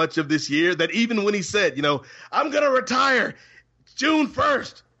so much of this year that even when he said, I'm going to retire June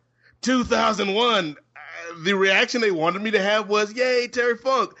 1st, 2001, the reaction they wanted me to have was, yay, Terry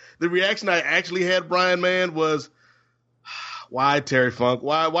Funk. The reaction I actually had, Brian Mann, was, why, Terry Funk?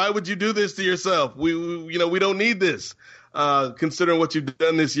 Why would you do this to yourself? We don't need this, considering what you've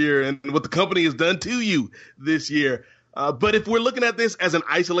done this year and what the company has done to you this year. But if we're looking at this as an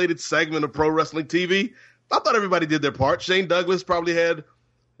isolated segment of pro wrestling TV, I thought everybody did their part. Shane Douglas probably had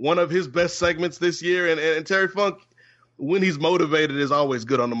one of his best segments this year, and Terry Funk, when he's motivated, is always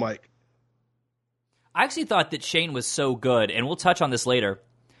good on the mic. I actually thought that Shane was so good, and we'll touch on this later.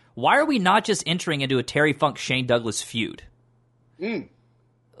 Why are we not just entering into a Terry Funk-Shane Douglas feud?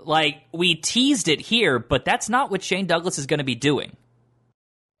 Like, we teased it here, but that's not what Shane Douglas is going to be doing.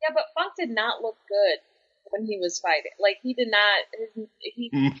 Yeah, but Funk did not look good when he was fighting. Like, he did not...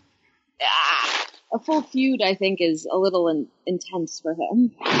 A full feud, I think, is a little intense for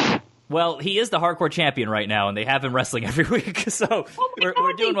him. Well, he is the hardcore champion right now, and they have him wrestling every week, so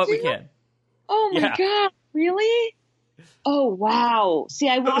we're doing what we can. Oh my God, really? Oh, wow. See,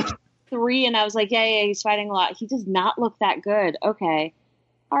 I watched 3, and I was like, yeah, he's fighting a lot. He does not look that good. Okay.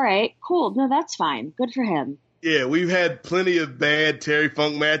 All right, cool. No, that's fine. Good for him. Yeah, we've had plenty of bad Terry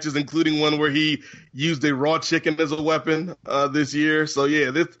Funk matches, including one where he used a raw chicken as a weapon this year. So,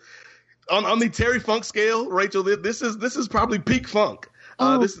 yeah, this... On the Terry Funk scale, Rachel, this is probably peak Funk.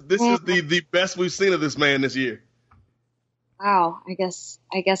 This is the best we've seen of this man this year. Wow, I guess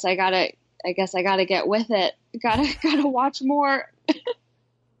I gotta get with it. Gotta watch more.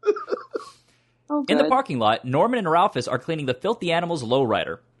 In the parking lot, Norman and Ralphus are cleaning the Filthy Animals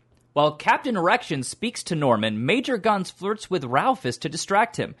lowrider. While Captain Erection speaks to Norman, Major Guns flirts with Ralphus to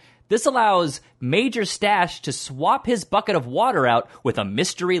distract him. This allows Major Stash to swap his bucket of water out with a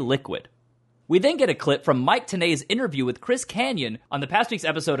mystery liquid. We then get a clip from Mike Tenay's interview with Chris Kanyon on the past week's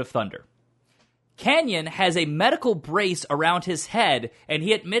episode of Thunder. Kanyon has a medical brace around his head, and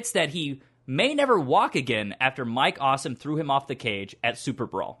he admits that he may never walk again after Mike Awesome threw him off the cage at Super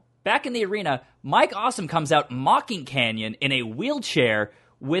Brawl. Back in the arena, Mike Awesome comes out mocking Kanyon in a wheelchair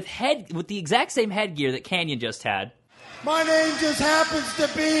with the exact same headgear that Kanyon just had. My name just happens to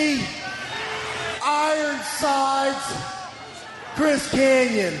be Ironsides Chris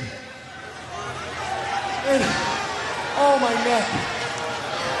Kanyon. And, oh my neck.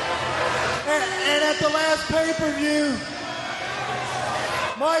 And at the last pay-per-view,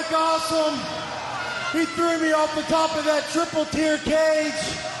 Mike Awesome, he threw me off the top of that triple tier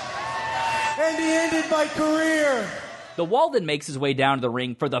cage, and he ended my career. The Wall then makes his way down to the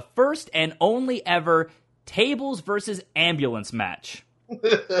ring for the first and only ever tables versus ambulance match.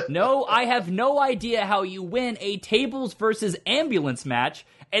 No, I have no idea how you win a tables versus ambulance match,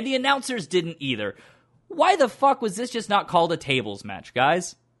 and the announcers didn't either. Why the fuck was this just not called a tables match,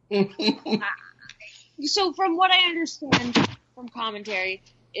 guys? So from what I understand from commentary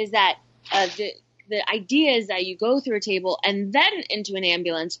is that the idea is that you go through a table and then into an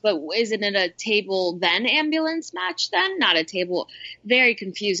ambulance, but isn't it a table then ambulance match then? Not a table. Very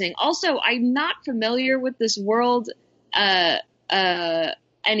confusing. Also, I'm not familiar with this world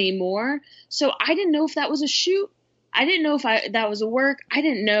anymore, so I didn't know if that was a shoot. I didn't know if that was a work. I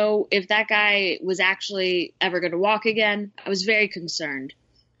didn't know if that guy was actually ever going to walk again. I was very concerned.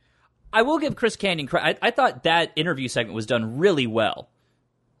 I will give Chris Kanyon credit. I thought that interview segment was done really well.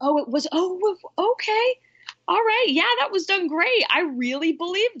 Oh, it was. Oh, okay. All right. Yeah, that was done great. I really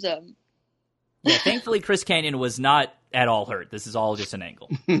believed him. Yeah, thankfully, Chris Kanyon was not at all hurt. This is all just an angle.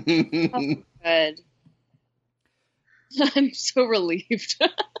 Oh, good. I'm so relieved.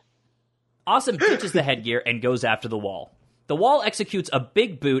 Awesome ditches the headgear and goes after the Wall. The Wall executes a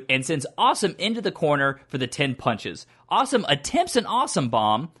big boot and sends Awesome into the corner for the 10 punches. Awesome attempts an Awesome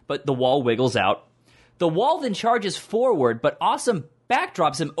bomb, but the Wall wiggles out. The Wall then charges forward, but Awesome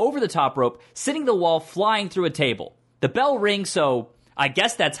backdrops him over the top rope, sending the Wall flying through a table. The bell rings, so I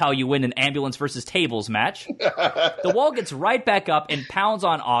guess that's how you win an ambulance versus tables match. The Wall gets right back up and pounds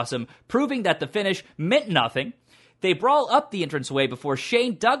on Awesome, proving that the finish meant nothing. They brawl up the entranceway before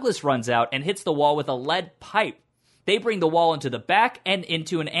Shane Douglas runs out and hits the Wall with a lead pipe. They bring the Wall into the back and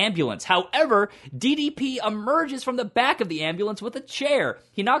into an ambulance. However, DDP emerges from the back of the ambulance with a chair.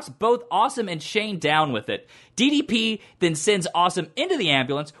 He knocks both Awesome and Shane down with it. DDP then sends Awesome into the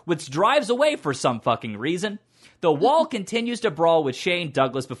ambulance, which drives away for some fucking reason. The Wall continues to brawl with Shane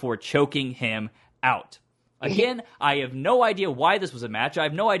Douglas before choking him out. Again, I have no idea why this was a match. I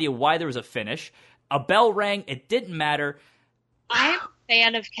have no idea why there was a finish. A bell rang. It didn't matter. I'm a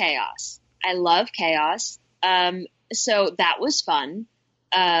fan of chaos. I love chaos. So that was fun.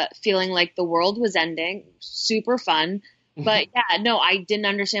 Feeling like the world was ending. Super fun. But yeah, no, I didn't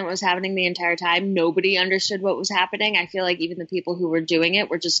understand what was happening the entire time. Nobody understood what was happening. I feel like even the people who were doing it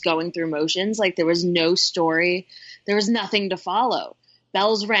were just going through motions. Like there was no story. There was nothing to follow.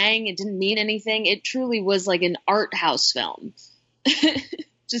 Bells rang. It didn't mean anything. It truly was like an art house film.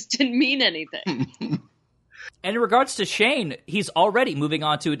 Just didn't mean anything. And in regards to Shane, he's already moving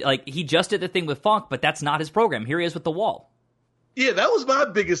on to, like, he just did the thing with Funk, but that's not his program. Here he is with the Wall. Yeah, that was my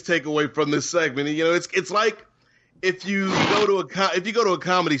biggest takeaway from this segment. You know, it's like if you go to a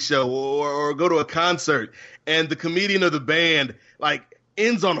comedy show or go to a concert and the comedian or the band like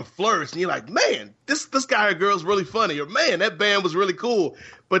ends on a flourish and you're like, man, this guy or girl's really funny, or man, that band was really cool.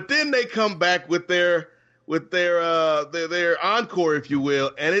 But then they come back with their encore, if you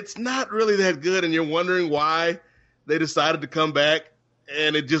will, and it's not really that good, and you're wondering why they decided to come back,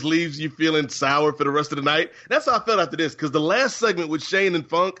 and it just leaves you feeling sour for the rest of the night. That's how I felt after this, because the last segment with Shane and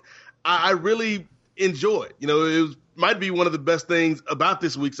Funk, I really enjoyed. You know, it might be one of the best things about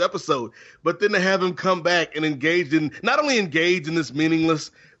this week's episode, but then to have him come back and not only engage in this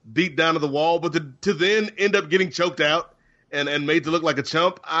meaningless beat down of the Wall, but to then end up getting choked out and made to look like a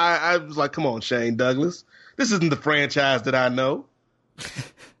chump, I was like, come on, Shane Douglas. This isn't the franchise that I know.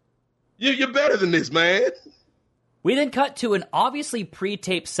 You're better than this, man. We then cut to an obviously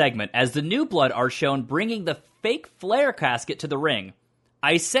pre-taped segment as the New Blood are shown bringing the fake Flair casket to the ring.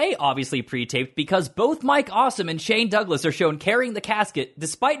 I say obviously pre-taped because both Mike Awesome and Shane Douglas are shown carrying the casket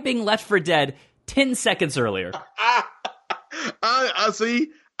despite being left for dead 10 seconds earlier. I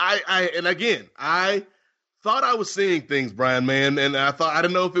thought I was seeing things, Brian, man, and I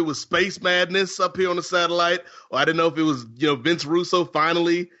didn't know if it was space madness up here on the satellite, or I didn't know if it was, Vince Russo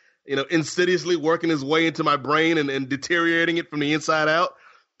finally, insidiously working his way into my brain and deteriorating it from the inside out.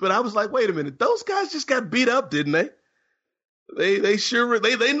 But I was like, wait a minute, those guys just got beat up, didn't they? They sure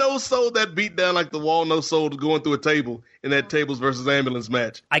they no-sold that beat down like the Wall no-sold going through a table in that tables versus ambulance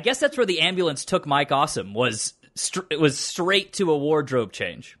match. I guess that's where the ambulance took Mike Awesome, was straight to a wardrobe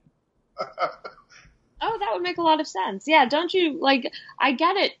change. Oh, that would make a lot of sense. Yeah, don't you, I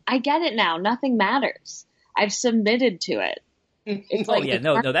get it. I get it now. Nothing matters. I've submitted to it. It's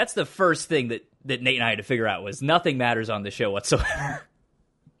no, that's the first thing that Nate and I had to figure out was nothing matters on the show whatsoever.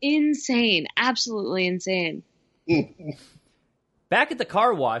 Insane. Absolutely insane. Back at the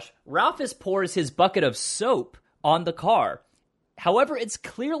car wash, Ralphus pours his bucket of soap on the car. However, it's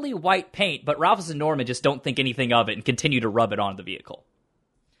clearly white paint, but Ralphus and Norman just don't think anything of it and continue to rub it on the vehicle.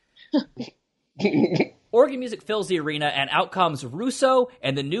 Organ music fills the arena, and out comes Russo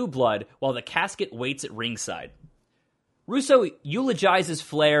and the New Blood while the casket waits at ringside. Russo eulogizes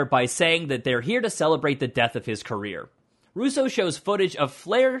Flair by saying that they're here to celebrate the death of his career. Russo shows footage of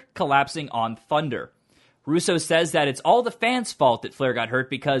Flair collapsing on Thunder. Russo says that it's all the fans' fault that Flair got hurt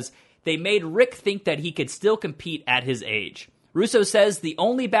because they made Rick think that he could still compete at his age. Russo says the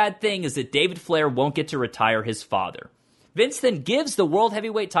only bad thing is that David Flair won't get to retire his father. Vince then gives the World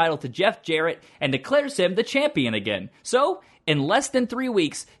Heavyweight title to Jeff Jarrett and declares him the champion again. So, in less than 3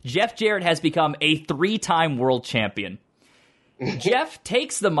 weeks, Jeff Jarrett has become a 3-time world champion. Jeff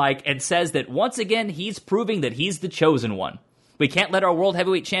takes the mic and says that once again, he's proving that he's the chosen one. We can't let our World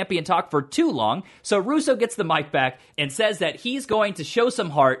Heavyweight Champion talk for too long, so Russo gets the mic back and says that he's going to show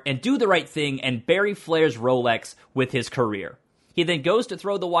some heart and do the right thing and bury Flair's Rolex with his career. He then goes to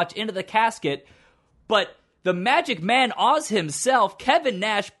throw the watch into the casket, but the Magic Man Oz himself, Kevin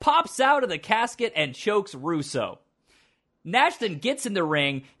Nash, pops out of the casket and chokes Russo. Nash then gets in the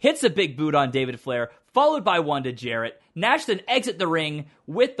ring, hits a big boot on David Flair, followed by one to Jarrett. Nash then exits the ring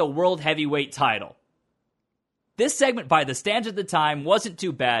with the World Heavyweight title. This segment, by the standards of the time, wasn't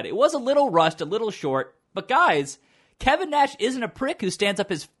too bad. It was a little rushed, a little short, but guys, Kevin Nash isn't a prick who stands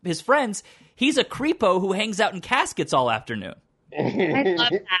up his friends. He's a creepo who hangs out in caskets all afternoon. I love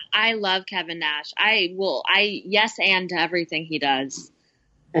that. I love Kevin Nash. I yes and to everything he does.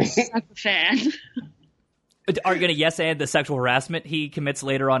 Such a fan. Are you going to yes and the sexual harassment he commits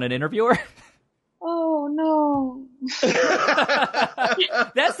later on an interviewer? Oh, no.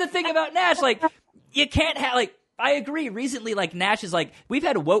 That's the thing about Nash. Like, you can't have, like, I agree. Recently, like, Nash is like, we've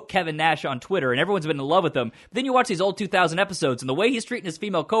had woke Kevin Nash on Twitter, and everyone's been in love with him. But then you watch these old 2000 episodes, and the way he's treating his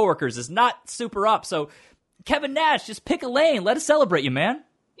female coworkers is not super up. So, Kevin Nash, just pick a lane. Let us celebrate you, man.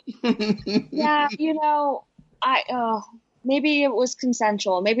 Yeah, maybe it was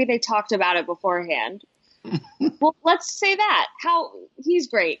consensual. Maybe they talked about it beforehand. Well, let's say that. He's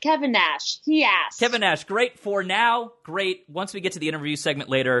great. Kevin Nash. He asked. Kevin Nash, great for now. Great. Once we get to the interview segment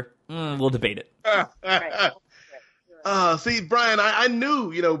later, we'll debate it. See, Brian, I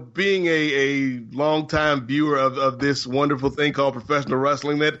knew, being a longtime viewer of this wonderful thing called professional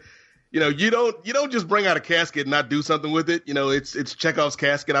wrestling, that, you don't just bring out a casket and not do something with it. It's Chekhov's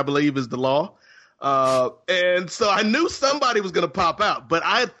casket, I believe, is the law. And so I knew somebody was going to pop out, but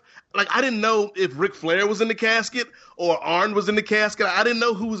I didn't know if Ric Flair was in the casket or Arn was in the casket. I didn't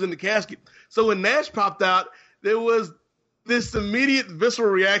know who was in the casket. So when Nash popped out, there was this immediate visceral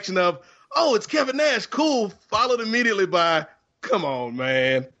reaction of, oh, it's Kevin Nash, cool, followed immediately by, come on,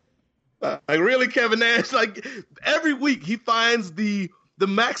 man. Really, Kevin Nash? Like, every week he finds the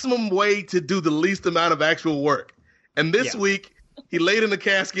maximum way to do the least amount of actual work. And this week, he laid in the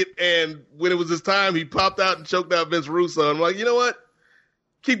casket, and when it was his time, he popped out and choked out Vince Russo. I'm like, you know what?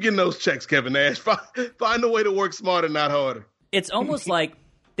 Keep getting those checks, Kevin Nash. Find a way to work smarter, not harder. It's almost like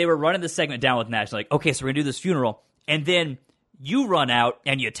they were running the segment down with Nash. Like, okay, so we're going to do this funeral. And then you run out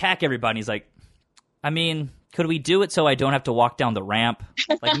and you attack everybody. He's like, I mean, could we do it so I don't have to walk down the ramp?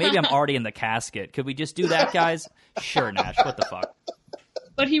 Like, maybe I'm already in the casket. Could we just do that, guys? Sure, Nash. What the fuck?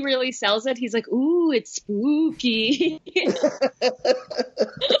 But he really sells it. He's like, ooh, it's spooky.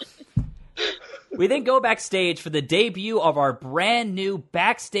 We then go backstage for the debut of our brand new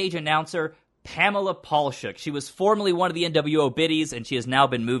backstage announcer, Pamela Paulshook. She was formerly one of the NWO biddies, and she has now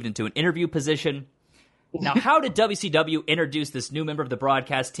been moved into an interview position. Now, how did WCW introduce this new member of the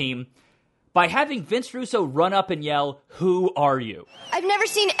broadcast team? By having Vince Russo run up and yell, "Who are you?" I've never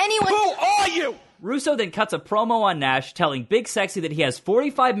seen anyone... Who are you? Russo then cuts a promo on Nash, telling Big Sexy that he has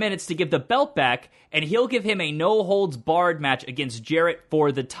 45 minutes to give the belt back, and he'll give him a no-holds-barred match against Jarrett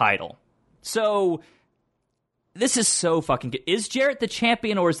for the title. So, this is so fucking good. Is Jarrett the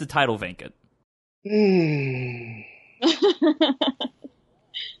champion, or is the title vacant?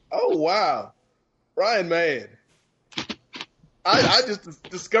 Oh, wow. Brian, man. I just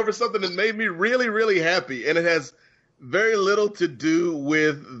discovered something that made me really, really happy, and it has very little to do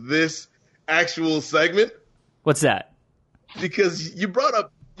with this actual segment. What's that? Because you brought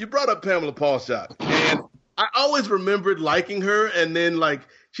up Pamela Paulshock, and I always remembered liking her, and then, like,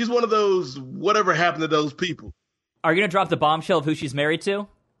 she's one of those whatever happened to those people. Are you going to drop the bombshell of who she's married to?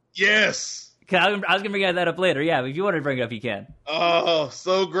 Yes. I was going to bring that up later. Yeah, if you want to bring it up, you can. Oh,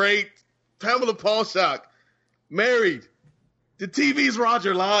 so great. Pamela Paulshock, married to TV's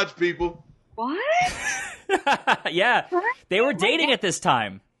Roger Lodge, people. What? Yeah, they were dating at this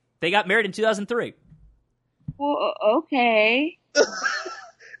time. They got married in 2003. Well, okay.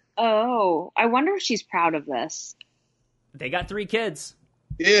 Oh, I wonder if she's proud of this. They got 3 kids.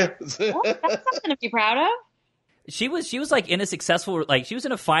 Yeah. Well, that's something to be proud of. She was like in a successful, like she was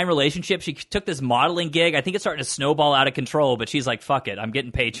in a fine relationship. She took this modeling gig. I think it's starting to snowball out of control, but she's like, fuck it, I'm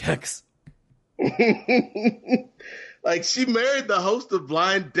getting paychecks. Like, she married the host of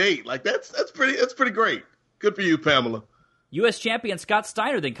Blind Date. Like, that's pretty great. Good for you, Pamela. U.S. champion Scott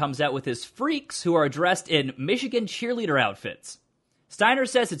Steiner then comes out with his freaks who are dressed in Michigan cheerleader outfits. Steiner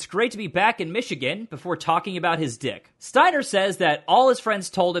says it's great to be back in Michigan before talking about his dick. Steiner says that all his friends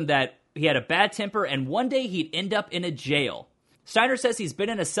told him that he had a bad temper, and one day he'd end up in a jail. Steiner says he's been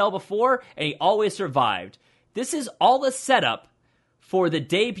in a cell before, and he always survived. This is all a setup for the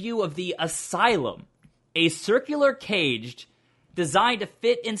debut of the Asylum, a circular cage designed to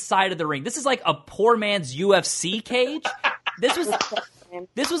fit inside of the ring. This is like a poor man's UFC cage. This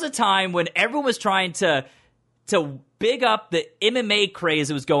was a time when everyone was trying to big up the MMA craze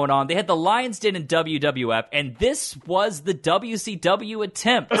that was going on. They had the Lions Den in WWF, and this was the WCW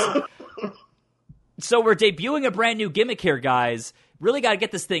attempt. So we're debuting a brand new gimmick here, guys. Really got to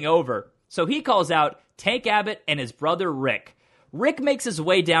get this thing over. So he calls out Tank Abbott and his brother Rick. Rick makes his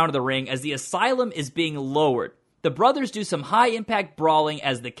way down to the ring as the Asylum is being lowered. The brothers do some high-impact brawling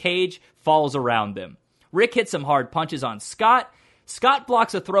as the cage falls around them. Rick hits some hard punches on Scott. Scott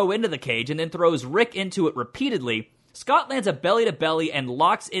blocks a throw into the cage and then throws Rick into it repeatedly. Scott lands a belly-to-belly and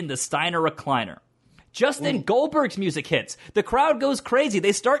locks in the Steiner recliner. Just then, Goldberg's music hits. The crowd goes crazy.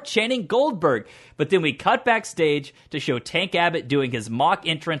 They start chanting Goldberg. But then we cut backstage to show Tank Abbott doing his mock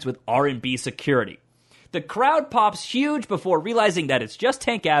entrance with R&B security. The crowd pops huge before realizing that it's just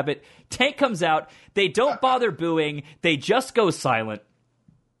Tank Abbott. Tank comes out. They don't bother booing. They just go silent.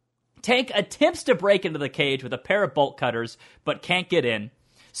 Tank attempts to break into the cage with a pair of bolt cutters, but can't get in.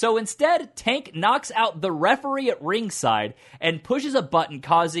 So instead, Tank knocks out the referee at ringside and pushes a button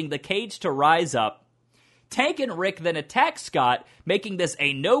causing the cage to rise up. Tank and Rick then attack Scott, making this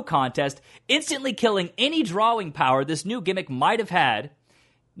a no contest, instantly killing any drawing power this new gimmick might have had.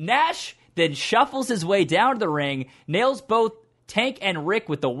 Nash then shuffles his way down to the ring, nails both Tank and Rick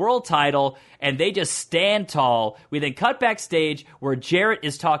with the world title, and they just stand tall. We then cut backstage where Jarrett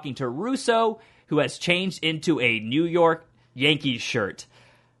is talking to Russo, who has changed into a New York Yankees shirt.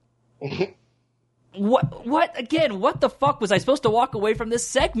 What the fuck was I supposed to walk away from this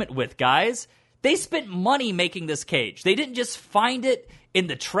segment with, guys? They spent money making this cage. They didn't just find it in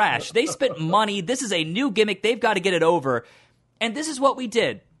the trash. They spent money. This is a new gimmick. They've got to get it over. And this is what we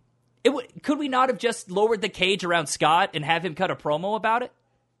did. Could we not have just lowered the cage around Scott and have him cut a promo about it?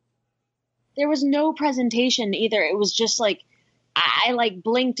 There was no presentation either. It was just like, I like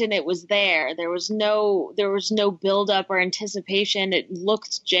blinked and it was there. There was no build up or anticipation. It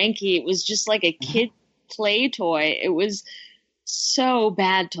looked janky. It was just like a kid play toy. It was so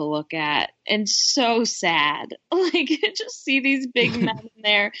bad to look at and so sad. Like, just see these big men in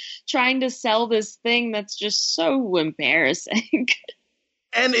there trying to sell this thing that's just so embarrassing.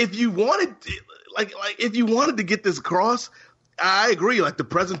 And if you wanted to, if you wanted to get this across, I agree. Like, the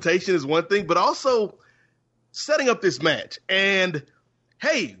presentation is one thing, but also setting up this match. And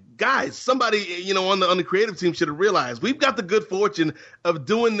hey, guys, somebody on the creative team should have realized we've got the good fortune of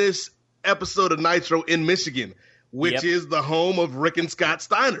doing this episode of Nitro in Michigan, which is the home of Rick and Scott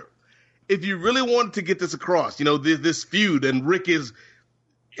Steiner. If you really wanted to get this across, this feud, and Rick is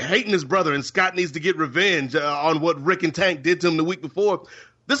hating his brother and Scott needs to get revenge on what Rick and Tank did to him the week before,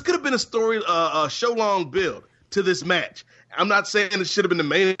 this could have been a show-long build to this match. I'm not saying it should have been the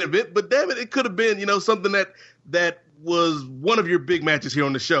main event, but damn it, it could have been, something that was one of your big matches here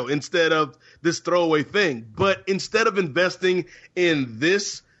on the show instead of this throwaway thing. But instead of investing in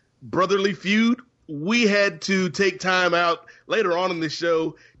this brotherly feud, we had to take time out later on in the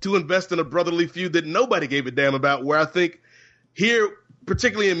show to invest in a brotherly feud that nobody gave a damn about, where I think here,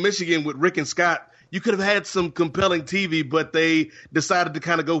 particularly in Michigan with Rick and Scott, you could have had some compelling TV, but they decided to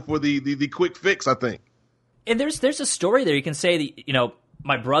kind of go for the quick fix, I think. And there's a story there. You can say that,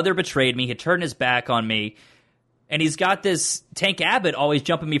 my brother betrayed me. He turned his back on me. And he's got this Tank Abbott always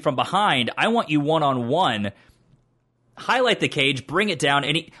jumping me from behind. I want you one-on-one. Highlight the cage, bring it down.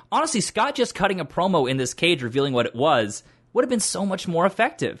 And honestly, Scott just cutting a promo in this cage revealing what it was would have been so much more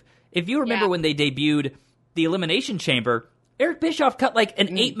effective. If you remember when they debuted the Elimination Chamber, Eric Bischoff cut like an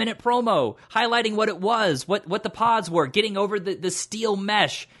 8-minute promo highlighting what it was, what the pods were, getting over the steel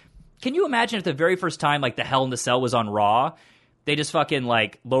mesh. Can you imagine if the very first time like the Hell in the Cell was on Raw, they just fucking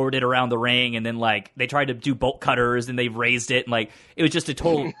like lowered it around the ring and then like they tried to do bolt cutters and they raised it and like it was just a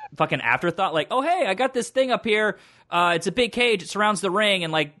total fucking afterthought. Like, oh hey, I got this thing up here. It's a big cage. It surrounds the ring,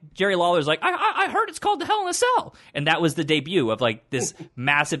 and like Jerry Lawler's like, I heard it's called the Hell in a Cell, and that was the debut of like this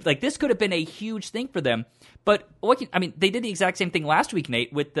massive. Like this could have been a huge thing for them, but they did the exact same thing last week,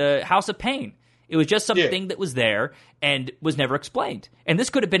 Nate, with the House of Pain. It was just something that was there and was never explained, and this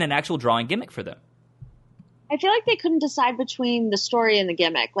could have been an actual drawing gimmick for them. I feel like they couldn't decide between the story and the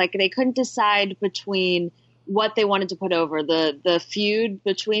gimmick. Like they couldn't decide between what they wanted to put over, the feud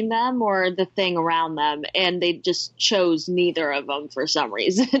between them or the thing around them, and they just chose neither of them for some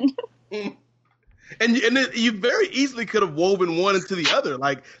reason. And you very easily could have woven one into the other.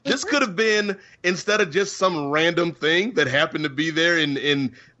 Like this could have been, instead of just some random thing that happened to be there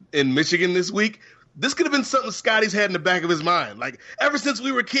in in Michigan this week, this could have been something Scotty's had in the back of his mind. Like, ever since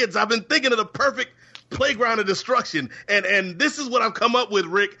we were kids, I've been thinking of the perfect playground of destruction. And this is what I've come up with,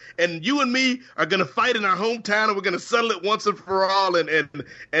 Rick. And you and me are going to fight in our hometown, and we're going to settle it once and for all. And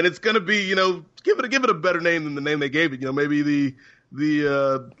it's going to be, give it a better name than the name they gave it. Maybe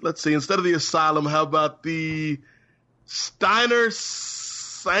the let's see, instead of the Asylum, how about the Steiner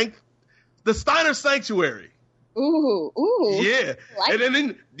Sanctuary? Ooh. Yeah. Like and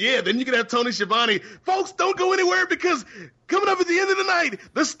then you can have Tony Schiavone. Folks, don't go anywhere, because coming up at the end of the night,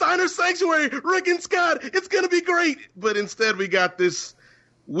 the Steiner Sanctuary, Rick and Scott, it's going to be great. But instead we got this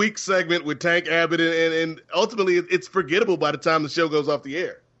weak segment with Tank Abbott, and ultimately it's forgettable by the time the show goes off the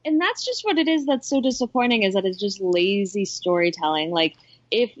air. And that's just what it is that's so disappointing, is that it's just lazy storytelling. Like,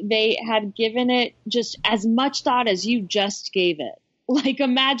 if they had given it just as much thought as you just gave it, like,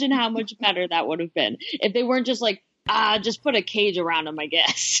 imagine how much better that would have been if they weren't just like, just put a cage around him, I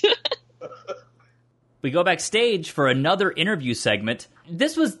guess. We go backstage for another interview segment.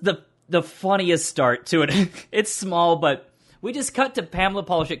 This was the funniest start to it. It's small, but we just cut to Pamela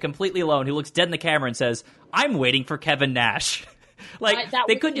Paulshock completely alone, who looks dead in the camera and says, "I'm waiting for Kevin Nash." Like,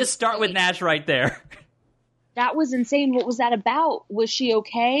 they couldn't just start with Nash right there. That was insane. What was that about? Was she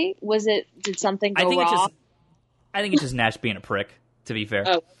okay? Did something go wrong? I think it's just Nash being a prick, to be fair.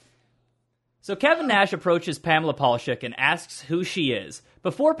 Oh. So Kevin Nash approaches Pamela Paulshock and asks who she is.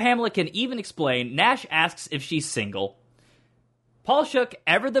 Before Pamela can even explain, Nash asks if she's single. Paulshock,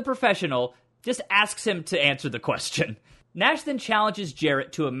 ever the professional, just asks him to answer the question. Nash then challenges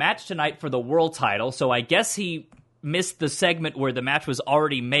Jarrett to a match tonight for the world title, so I guess he missed the segment where the match was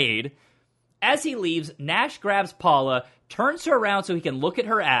already made. As he leaves, Nash grabs Paula, turns her around so he can look at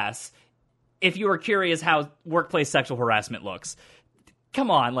her ass, if you were curious how workplace sexual harassment looks.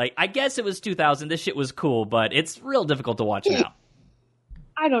 Come on, I guess it was 2000, this shit was cool, but it's real difficult to watch now.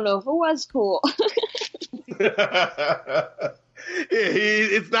 I don't know if it was cool.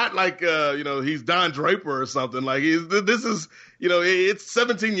 It's not like, he's Don Draper or something. Like, this is, it's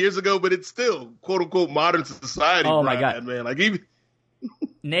 17 years ago, but it's still, quote unquote, modern society. Oh, my God. Man. Like,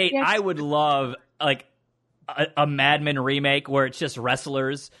 Nate, yes. I would love, a Mad Men remake where it's just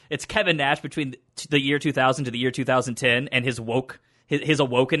wrestlers. It's Kevin Nash between the year 2000 to the year 2010 and his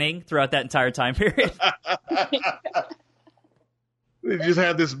awakening throughout that entire time period. They just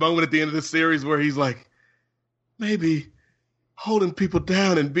had this moment at the end of the series where he's like, maybe holding people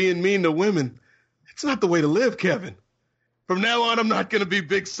down and being mean to women, it's not the way to live, Kevin. From now on, I'm not going to be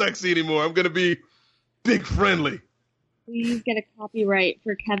big sexy anymore. I'm going to be big friendly. Please get a copyright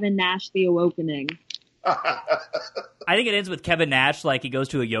for Kevin Nash, The Awakening. I think it ends with Kevin Nash, he goes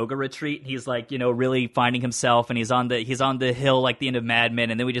to a yoga retreat, and he's really finding himself, and he's on the hill like the end of Mad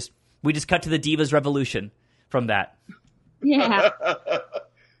Men, and then we just cut to the Divas Revolution from that. Yeah.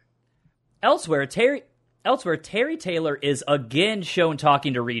 Elsewhere, Terry Taylor is again shown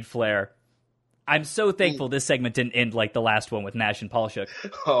talking to Reid Flair. I'm so thankful this segment didn't end like the last one with Nash and Paulshock.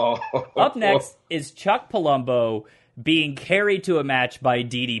 Oh. Up next is Chuck Palumbo being carried to a match by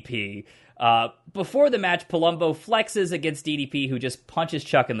DDP. Before the match, Palumbo flexes against DDP, who just punches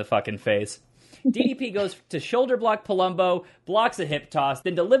Chuck in the fucking face. DDP goes to shoulder block Palumbo, blocks a hip toss,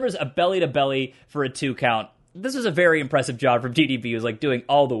 then delivers a belly-to-belly for a 2 count. This is a very impressive job from DDP, who's doing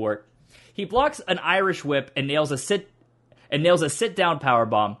all the work. He blocks an Irish whip and nails a sit-down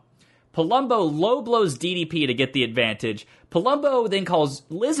powerbomb. Palumbo low blows DDP to get the advantage. Palumbo then calls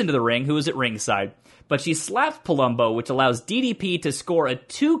Liz into the ring, who is at ringside. But she slaps Palumbo, which allows DDP to score a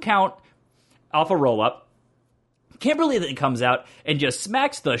 2 count off a roll-up. Kimberly then comes out and just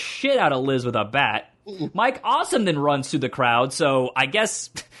smacks the shit out of Liz with a bat. Mike Awesome then runs through the crowd, so I guess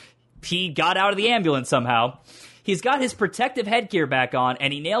he got out of the ambulance somehow. He's got his protective headgear back on,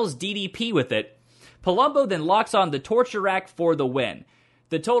 and he nails DDP with it. Palumbo then locks on the torture rack for the win.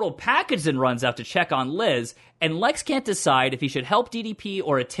 The total package then runs out to check on Liz, and Lex can't decide if he should help DDP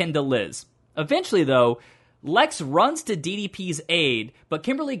or attend to Liz. Eventually, though, Lex runs to DDP's aid, but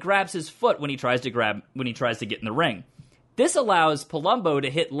Kimberly grabs his foot when he tries to get in the ring. This allows Palumbo to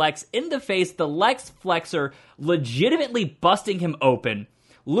hit Lex in the face, the Lex Flexor legitimately busting him open.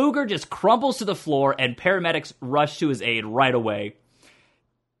 Luger just crumbles to the floor, and paramedics rush to his aid right away.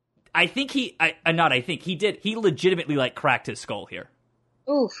 He legitimately cracked his skull here.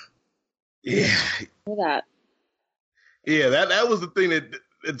 Oof. Yeah. For that. Yeah, that was the thing that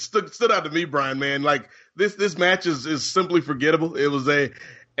it stood out to me, Brian, man. This match is simply forgettable. It was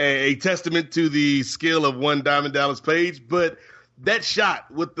a testament to the skill of one Diamond Dallas Page, but that shot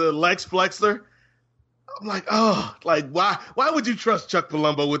with the Lex Flexor, I'm like, why would you trust Chuck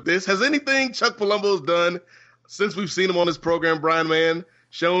Palumbo with this? Has anything Chuck Palumbo's done since we've seen him on this program, Brian, man,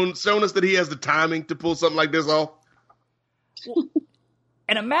 shown us that he has the timing to pull something like this off.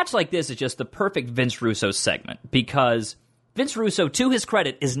 And a match like this is just the perfect Vince Russo segment, because Vince Russo, to his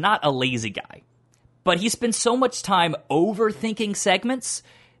credit, is not a lazy guy. But he spends so much time overthinking segments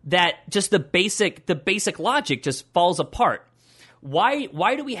that just the basic logic just falls apart.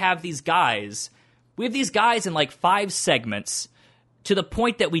 Why do we have these guys? We have these guys in like 5 segments to the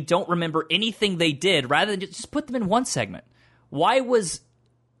point that we don't remember anything they did, rather than just put them in one segment. Why was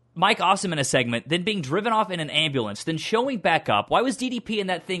Mike Awesome in a segment, then being driven off in an ambulance, then showing back up? Why was DDP in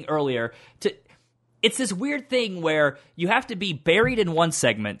that thing earlier? It's this weird thing where you have to be buried in one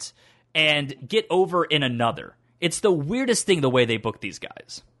segment and get over in another. It's the weirdest thing, the way they book these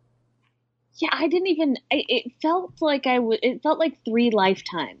guys. Yeah, I didn't even. It felt like it felt like 3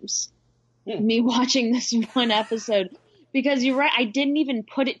 lifetimes. Me watching this one episode, because you're right. I didn't even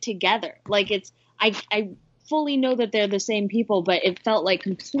put it together. Like I fully know that they're the same people, but it felt like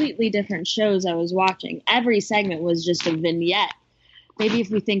completely different shows I was watching. Every segment was just a vignette. Maybe if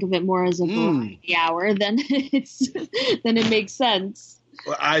we think of it more as a variety hour, then it makes sense.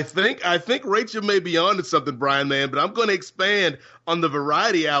 Well, I think Rachel may be onto something, Brian, man, but I'm going to expand on the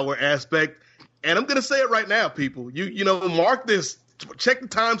variety hour aspect, and I'm going to say it right now, people. You know, mark this, check the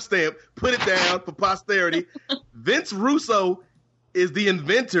timestamp, put it down for posterity. Vince Russo is the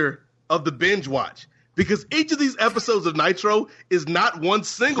inventor of the binge watch, because each of these episodes of Nitro is not one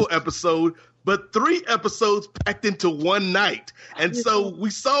single episode, but 3 episodes packed into one night. And so we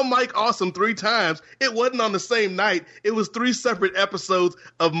saw Mike Awesome 3 times. It wasn't on the same night. It was 3 separate episodes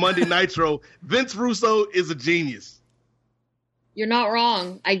of Monday Nitro. Vince Russo is a genius. You're not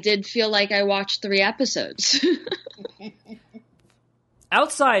wrong. I did feel like I watched 3 episodes.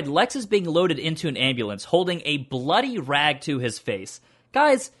 Outside, Lex is being loaded into an ambulance, holding a bloody rag to his face.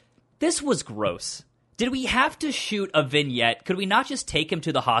 Guys, this was gross. Did we have to shoot a vignette? Could we not just take him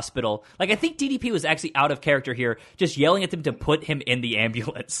to the hospital? Like, I think DDP was actually out of character here, just yelling at them to put him in the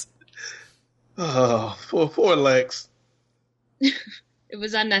ambulance. Oh, poor Lex. It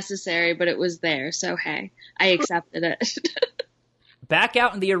was unnecessary, but it was there, so hey, I accepted it. Back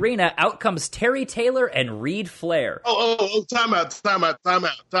out in the arena, out comes Terry Taylor and Reid Flair. Time out.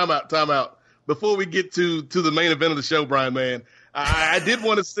 Before we get to the main event of the show, Brian, man, I did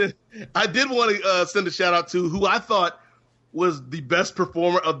want to send a shout out to who I thought was the best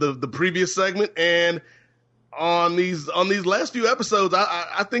performer of the previous segment, and on these last few episodes,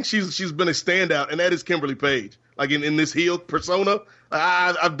 I think she's been a standout, and that is Kimberly Page. Like in this heel persona,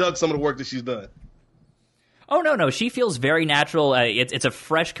 I've dug some of the work that she's done. Oh, no, she feels very natural. It's a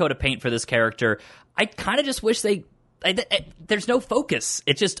fresh coat of paint for this character. I kind of just wish there's no focus.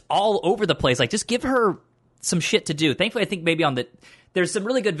 It's just all over the place. Like, just give her some shit to do. Thankfully, I think maybe there's some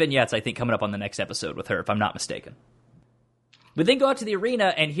really good vignettes, I think, coming up on the next episode with her, if I'm not mistaken. We then go out to the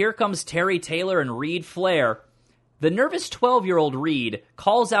arena, and here comes Terry Taylor and Reid Flair. The nervous 12-year-old Reid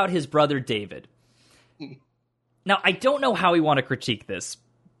calls out his brother David. Now, I don't know how we want to critique this,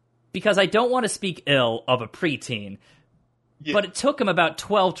 because I don't want to speak ill of a preteen, but it took him about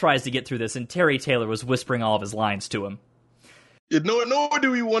 12 tries to get through this, and Terry Taylor was whispering all of his lines to him. Nor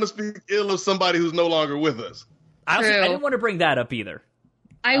do we want to speak ill of somebody who's no longer with us. I didn't want to bring that up either.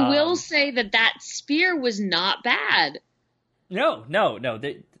 I will say that spear was not bad. No.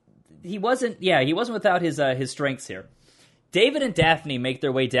 He wasn't without his strengths here. David and Daphne make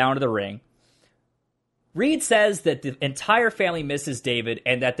their way down to the ring. Reid says that the entire family misses David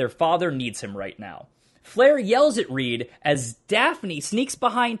and that their father needs him right now. Flair yells at Reid as Daphne sneaks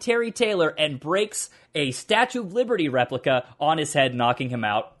behind Terry Taylor and breaks a Statue of Liberty replica on his head, knocking him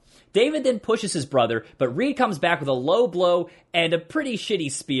out. David then pushes his brother, but Reid comes back with a low blow and a pretty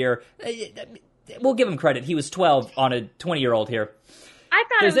shitty spear. We'll give him credit. He was 12 on a 20-year-old here. I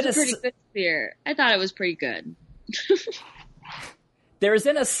thought it was a pretty good spear. I thought it was pretty good. There is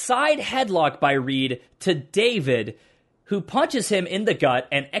then a side headlock by Reid to David, who punches him in the gut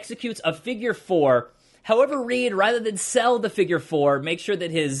and executes a figure 4. However, Reid, rather than sell the figure 4, makes sure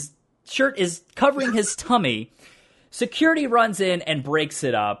that his shirt is covering his tummy. Security runs in and breaks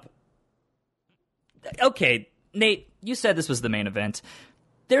it up. Okay, Nate, you said this was the main event.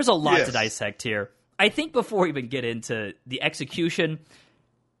 There's a lot to dissect here. I think before we even get into the execution,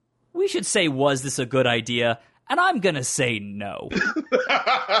 we should say, was this a good idea? And I'm going to say no.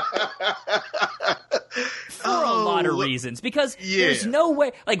 For a lot of reasons. Because there's no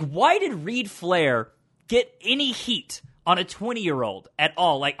way... Like, why did Reid Flair get any heat on a 20-year-old at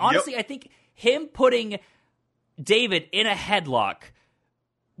all? Like, honestly, I think him putting David in a headlock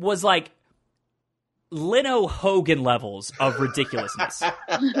was like Leno Hogan levels of ridiculousness.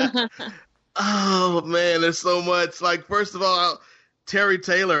 Oh, man, there's so much. Like, first of all, Terry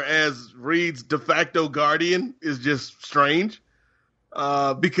Taylor as Reed's de facto guardian is just strange.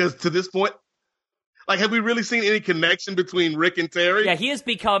 Because to this point, like, have we really seen any connection between Rick and Terry? Yeah, he has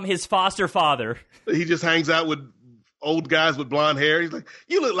become his foster father. He just hangs out with old guys with blonde hair. He's like,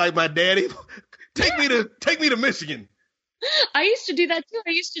 "You look like my daddy. Take me to Michigan." I used to do that too.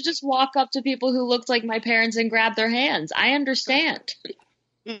 I used to just walk up to people who looked like my parents and grab their hands. I understand.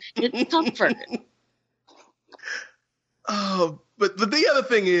 It's comfort. But the other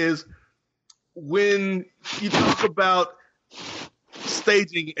thing is, when you talk about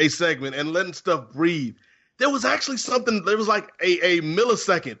staging a segment and letting stuff breathe, there was actually something, there was like a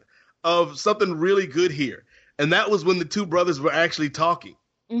millisecond of something really good here. And that was when the two brothers were actually talking.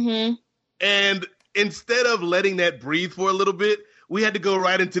 Mm-hmm. And instead of letting that breathe for a little bit, we had to go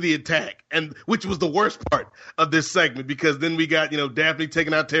right into the attack, and which was the worst part of this segment, because then we got, Daphne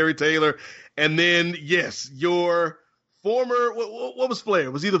taking out Terry Taylor. And then, yes, your former, what was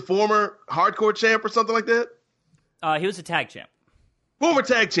Flair? Was he the former hardcore champ or something like that? He was a tag champ. Former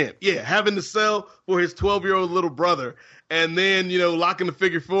tag champ, yeah, having to sell for his 12-year-old little brother, and then, locking the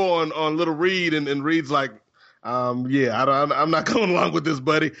figure four on little Reed, and Reed's like, I'm not going along with this,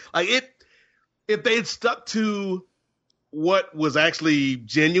 buddy. Like, if they had stuck to what was actually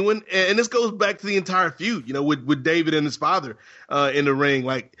genuine, and this goes back to the entire feud, with David and his father in the ring,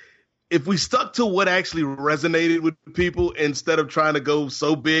 like, if we stuck to what actually resonated with people instead of trying to go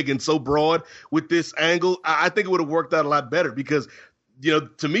so big and so broad with this angle, I think it would have worked out a lot better, because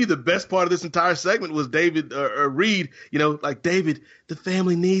to me, the best part of this entire segment was David Reed, like, "David, the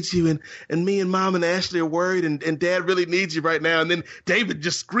family needs you, and me and Mom and Ashley are worried, and Dad really needs you right now." And then David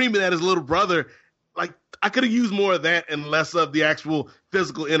just screaming at his little brother. Like, I could have used more of that and less of the actual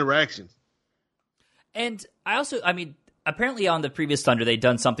physical interactions. And apparently on the previous Thunder, they'd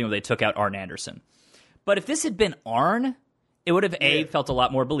done something where they took out Arn Anderson. But if this had been Arn, it would have, felt a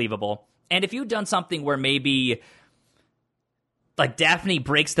lot more believable. And if you'd done something where maybe, like, Daphne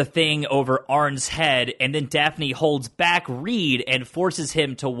breaks the thing over Arn's head, and then Daphne holds back Reed and forces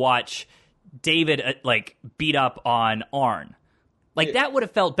him to watch David, beat up on Arn. Like, that would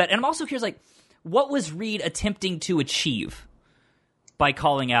have felt better. And I'm also curious, what was Reed attempting to achieve by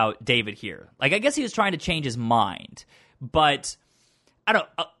calling out David here? Like, I guess he was trying to change his mind. But, I don't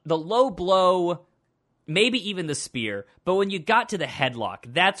know, the low blow, maybe even the spear. But when you got to the headlock,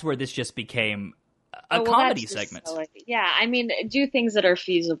 that's where this just became a comedy segment. Silly. Yeah, do things that are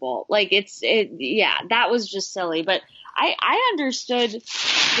feasible. Like, that was just silly. But I understood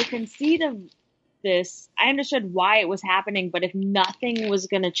the conceit of this. I understood why it was happening, but if nothing was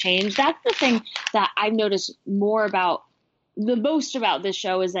going to change, that's the thing that I've noticed the most about this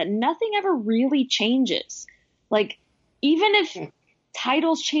show, is that nothing ever really changes. Like, even if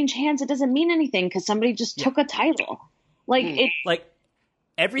titles change hands, it doesn't mean anything, because somebody just took a title.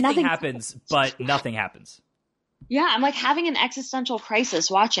 Everything happens, but nothing happens. Yeah, I'm like having an existential crisis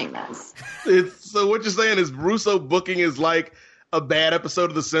watching this. So what you're saying is Russo booking is like a bad episode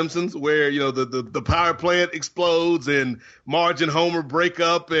of The Simpsons, where the power plant explodes and Marge and Homer break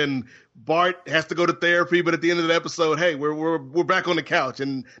up and Bart has to go to therapy, but at the end of the episode, hey, we're back on the couch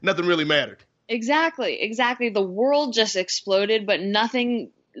and nothing really mattered. Exactly. The world just exploded, but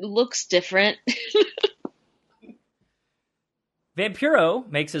nothing looks different. Vampiro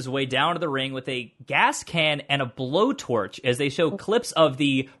makes his way down to the ring with a gas can and a blowtorch as they show clips of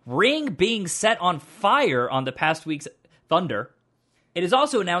the ring being set on fire on the past week's Thunder. It is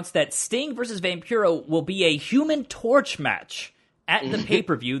also announced that Sting versus Vampiro will be a Human Torch match at the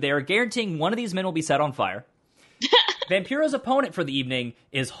pay-per-view. They are guaranteeing one of these men will be set on fire. Vampiro's opponent for the evening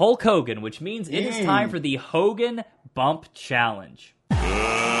is Hulk Hogan, which means it is time for the Hogan Bump Challenge.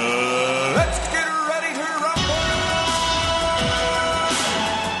 Let's get ready to rumble!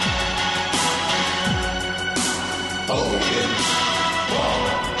 Hogan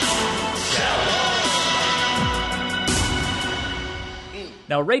Bump Challenge.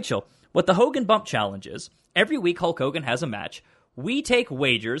 Now, Rachel, what the Hogan Bump Challenge is, every week Hulk Hogan has a match. We take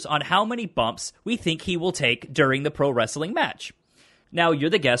wagers on how many bumps we think he will take during the pro wrestling match. Now, you're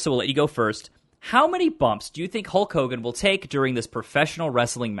the guest, so we'll let you go first. How many bumps do you think Hulk Hogan will take during this professional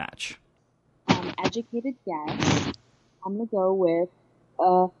wrestling match? Educated guess. I'm going to go with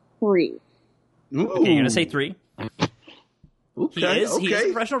 3. Ooh. Okay, you're going to say 3. Okay, He is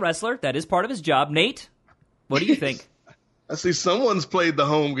a professional wrestler. That is part of his job. Nate, what do you think? I see someone's played the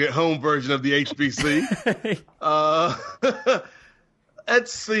home version of the HBC.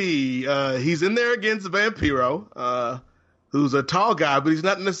 Let's see. He's in there against Vampiro, who's a tall guy, but he's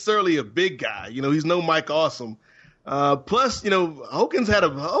not necessarily a big guy. He's no Mike Awesome. Plus, Hogan's had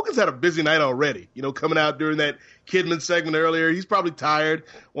a busy night already. Coming out during that Kidman segment earlier, he's probably tired,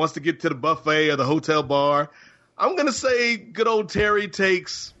 wants to get to the buffet or the hotel bar. I'm gonna say good old Terry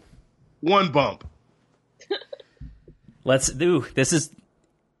takes one bump. Let's do. This is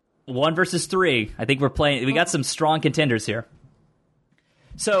 1 versus 3. I think we got some strong contenders here.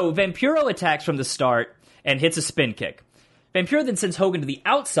 So Vampiro attacks from the start and hits a spin kick. Vampiro then sends Hogan to the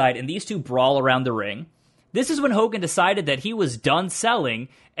outside, and these two brawl around the ring. This is when Hogan decided that he was done selling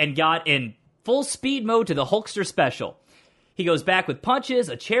and got in full speed mode to the Hulkster special. He goes back with punches,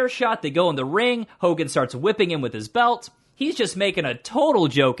 a chair shot, they go in the ring, Hogan starts whipping him with his belt. He's just making a total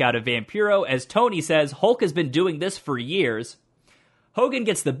joke out of Vampiro. As Tony says, Hulk has been doing this for years. Hogan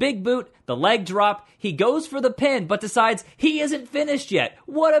gets the big boot, the leg drop, he goes for the pin, but decides he isn't finished yet.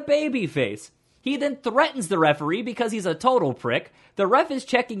 What a babyface. He then threatens the referee because he's a total prick. The ref is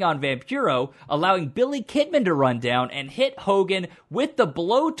checking on Vampiro, allowing Billy Kidman to run down and hit Hogan with the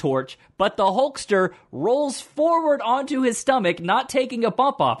blowtorch, but the Hulkster rolls forward onto his stomach, not taking a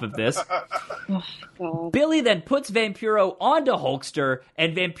bump off of this. Billy then puts Vampiro onto Hulkster,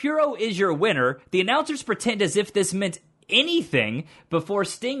 and Vampiro is your winner. The announcers pretend as if this meant anything before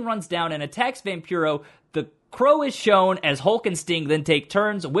Sting runs down and attacks Vampiro. The crow is shown as Hulk and Sting then take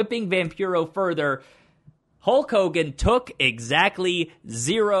turns whipping Vampiro further. Hulk Hogan took exactly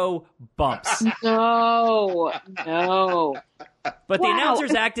 0 bumps. No. But the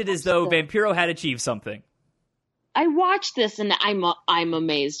announcers acted as though Vampiro had achieved something. I watched this and I'm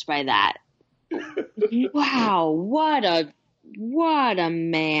amazed by that. Wow, what a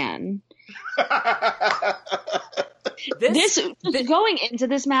man. This going into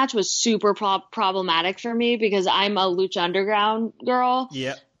this match was super problematic for me because I'm a Lucha Underground girl.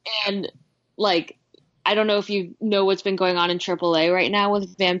 Yeah. And I don't know if you know what's been going on in AAA right now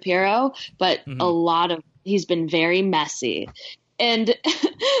with Vampiro, but he's been very messy. And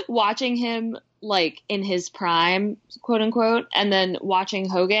watching him in his prime, quote unquote, and then watching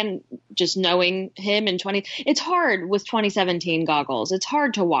Hogan, just knowing him in it's hard with 2017 goggles. It's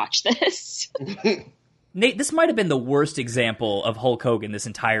hard to watch this. Nate, this might have been the worst example of Hulk Hogan this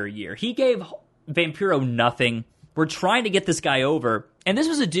entire year. He gave Vampiro nothing. We're trying to get this guy over. And this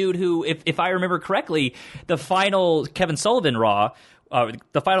was a dude who, if I remember correctly, the final Kevin Sullivan Raw,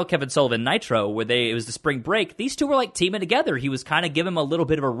 the final Kevin Sullivan Nitro, where it was the spring break, these two were teaming together. He was kind of giving him a little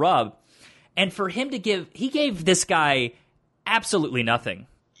bit of a rub. And for him he gave this guy absolutely nothing.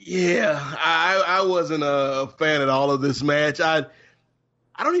 Yeah, I wasn't a fan at all of this match. I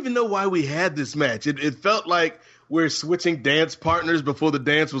don't even know why we had this match. It felt like we're switching dance partners before the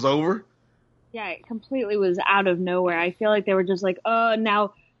dance was over. Yeah, it completely was out of nowhere. I feel like they were just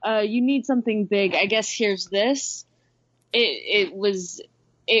now you need something big. I guess here's this. It was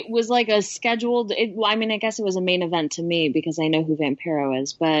like a scheduled. I guess it was a main event to me because I know who Vampiro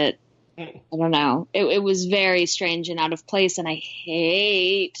is, but I don't know. It was very strange and out of place, and I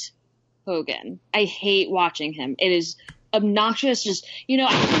hate Hogan. I hate watching him. It is obnoxious. Just,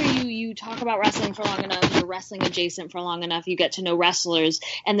 after you talk about wrestling for long enough, you're wrestling adjacent for long enough, you get to know wrestlers,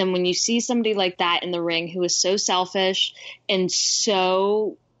 and then when you see somebody like that in the ring who is so selfish and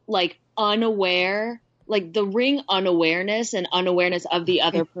so unaware, the ring unawareness and unawareness of the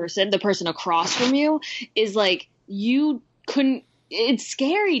other person, the person across from you, is you couldn't. It's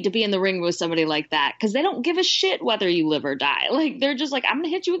scary to be in the ring with somebody like that because they don't give a shit whether you live or die. They're just I'm gonna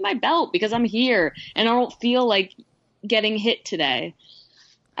hit you with my belt because I'm here and I don't feel like getting hit today.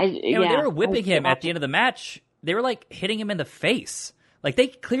 They were whipping him at the end of the match. They were hitting him in the face. They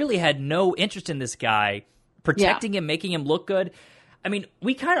clearly had no interest in this guy, protecting him, making him look good. I mean,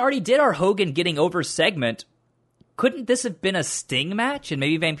 we kind of already did our Hogan getting over segment. Couldn't this have been a Sting match and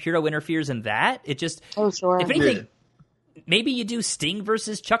maybe Vampiro interferes in that? It just, sure. If anything, maybe you do Sting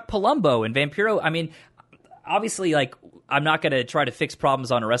versus Chuck Palumbo and Vampiro. I mean, obviously, I'm not going to try to fix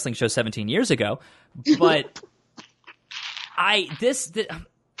problems on a wrestling show 17 years ago, but I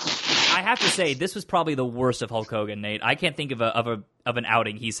have to say this was probably the worst of Hulk Hogan, Nate. I can't think of an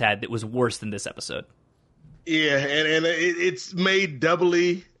outing he's had that was worse than this episode. Yeah, and it's made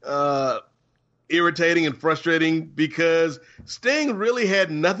doubly irritating and frustrating because Sting really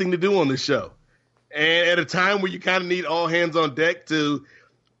had nothing to do on this show. And at a time where you kind of need all hands on deck to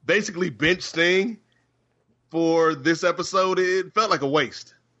basically bench Sting for this episode, it felt like a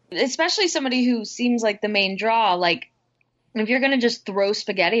waste. Especially somebody who seems like the main draw. If you're going to just throw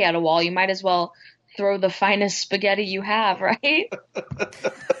spaghetti at a wall, you might as well throw the finest spaghetti you have, right?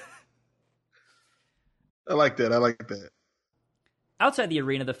 I like that. Outside the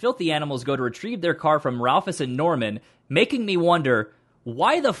arena, the Filthy Animals go to retrieve their car from Ralphus and Norman, making me wonder,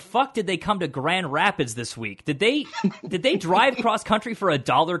 why the fuck did they come to Grand Rapids this week? Did they drive cross country for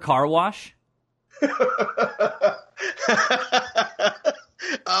 $1 car wash?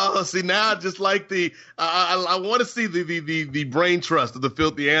 Oh, see, now I just like I want to see the brain trust of the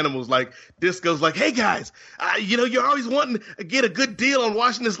Filthy Animals. Like, Disco's like, hey, guys, you're always wanting to get a good deal on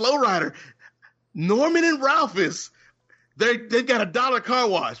washing this lowrider. Norman and Ralphus, they've got $1 car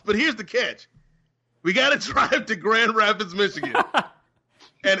wash. But here's the catch. We got to drive to Grand Rapids, Michigan.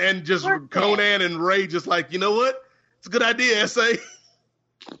 and just Conan and Ray just like, you know what? It's a good idea, SA.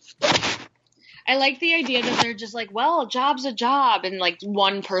 I like the idea that they're just like, well, job's a job. And like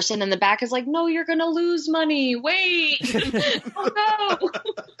one person in the back is like, no, you're going to lose money. Wait. Oh, no.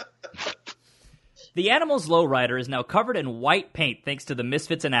 The Animals' lowrider is now covered in white paint thanks to the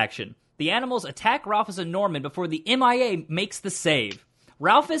Misfits in action. The Animals attack Ralphus and Norman before the MIA makes the save.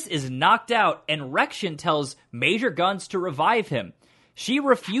 Ralphus is knocked out and Rection tells Major Guns to revive him. She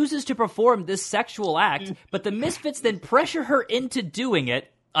refuses to perform this sexual act, but the Misfits then pressure her into doing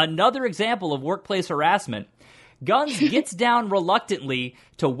it. Another example of workplace harassment. Guns gets down reluctantly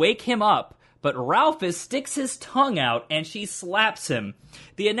to wake him up, but Ralphus sticks his tongue out and she slaps him.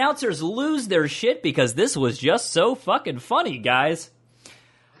 The announcers lose their shit because this was just so fucking funny, guys.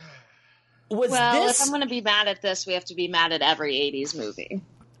 If I'm going to be mad at this, we have to be mad at every 80s movie.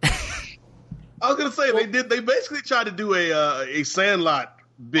 I was gonna say they basically tried to do a Sandlot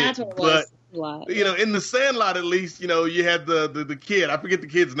bit, That's what it was. In the Sandlot at least, you had the kid. I forget the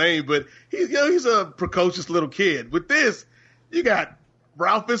kid's name, but he's a precocious little kid. With this, you got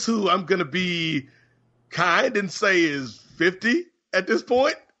Ralphus, who I'm gonna be kind and say is 50 at this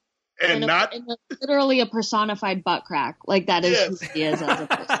point, and literally a personified butt crack. Like that is who he is as a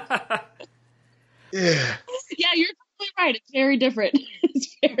person. Yeah. Yeah, you're totally right. It's very different.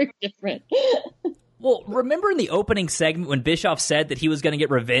 It's very different. Well, remember in the opening segment when Bischoff said that he was going to get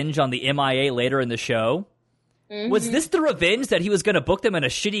revenge on the MIA later in the show? Mm-hmm. Was this the revenge that he was going to book them in a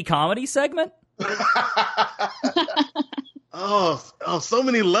shitty comedy segment? Oh, so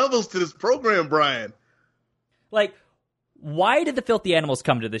many levels to this program, Brian. Like, why did the Filthy Animals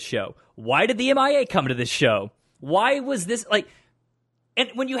come to this show? Why did the MIA come to this show? Why was this, like... And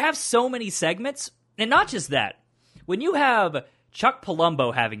when you have so many segments, and not just that, when you have Chuck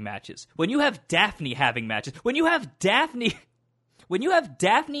Palumbo having matches, when you have Daphne having matches, when you have Daphne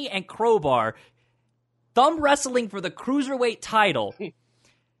and Crowbar thumb wrestling for the Cruiserweight title,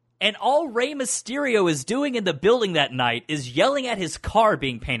 and all Rey Mysterio is doing in the building that night is yelling at his car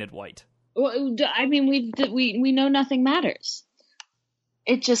being painted white. Well, I mean, we know nothing matters.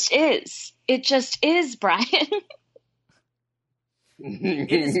 It just is. It just is, Brian.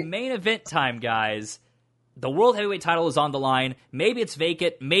 It is main event time, guys. The World Heavyweight title is on the line. Maybe it's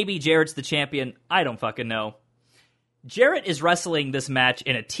vacant. Maybe Jarrett's the champion. I don't fucking know. Jarrett is wrestling this match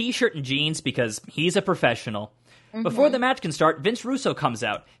in a t-shirt and jeans because he's a professional. Mm-hmm. Before the match can start, Vince Russo comes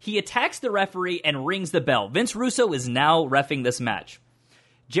out. He attacks the referee and rings the bell. Vince Russo is now reffing this match.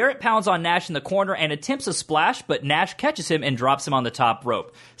 Jarrett pounds on Nash in the corner and attempts a splash, but Nash catches him and drops him on the top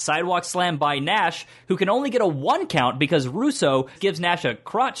rope. Sidewalk slam by Nash, who can only get a 1 count because Russo gives Nash a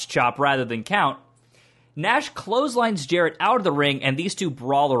crotch chop rather than count. Nash clotheslines Jarrett out of the ring, and these two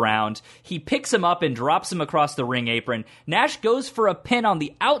brawl around. He picks him up and drops him across the ring apron. Nash goes for a pin on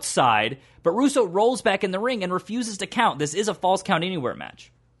the outside, but Russo rolls back in the ring and refuses to count. This is a false count anywhere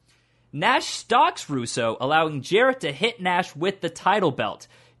match. Nash stalks Russo, allowing Jarrett to hit Nash with the title belt.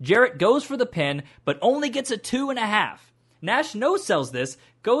 Jarrett goes for the pin, but only gets a 2.5. Nash no-sells this,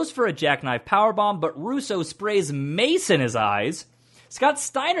 goes for a jackknife powerbomb, but Russo sprays mace in his eyes. Scott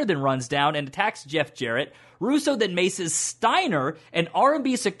Steiner then runs down and attacks Jeff Jarrett. Russo then maces Steiner, and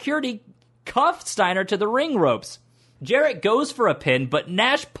R&B security cuffed Steiner to the ring ropes. Jarrett goes for a pin, but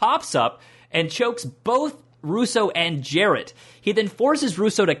Nash pops up and chokes both Russo and Jarrett. He then forces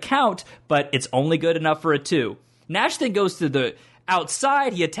Russo to count, but it's only good enough for a 2. Nash then goes to the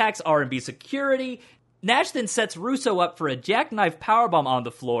outside. He attacks R&B security. Nash then sets Russo up for a jackknife powerbomb on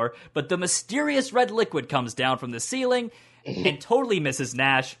the floor, but the mysterious red liquid comes down from the ceiling and totally misses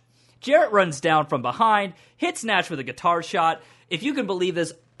Nash. Jarrett runs down from behind, hits Nash with a guitar shot. If you can believe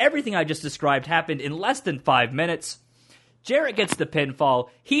this, everything I just described happened in less than 5 minutes. Jarrett gets the pinfall.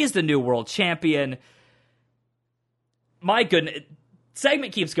 He is the new world champion. My goodness.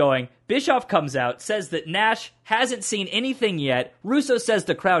 Segment keeps going. Bischoff comes out, says that Nash hasn't seen anything yet. Russo says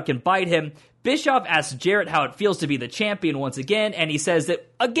the crowd can bite him. Bischoff asks Jarrett how it feels to be the champion once again, and he says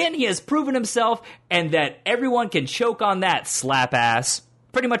that, again, he has proven himself, and that everyone can choke on that, slap ass.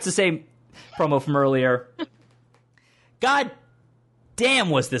 Pretty much the same promo from earlier. God damn,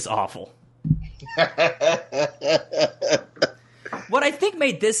 was this awful. What I think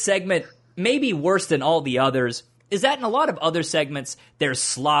made this segment maybe worse than all the others is that in a lot of other segments, they're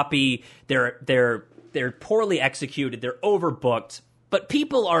sloppy, they're poorly executed, they're overbooked, but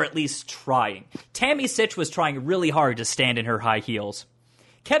people are at least trying. Tammy Sitch was trying really hard to stand in her high heels.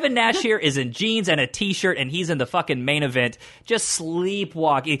 Kevin Nash here is in jeans and a t-shirt, and he's in the fucking main event, just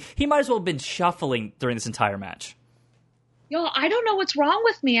sleepwalking. He might as well have been shuffling during this entire match. Yo, I don't know what's wrong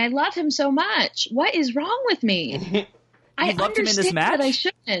with me. I love him so much. What is wrong with me? I loved him in this understand match? that I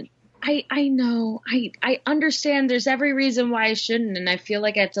shouldn't. I know. I understand there's every reason why I shouldn't, and I feel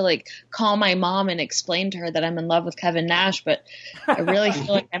like I have to call my mom and explain to her that I'm in love with Kevin Nash, but I really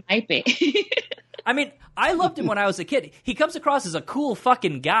feel like I might be. I mean, I loved him when I was a kid. He comes across as a cool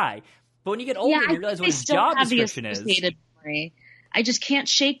fucking guy, but when you get older, you realize what his job description is. Memory. I just can't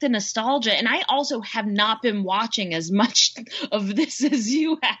shake the nostalgia, and I also have not been watching as much of this as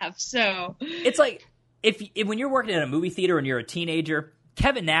you have. So it's like if when you're working in a movie theater and you're a teenager,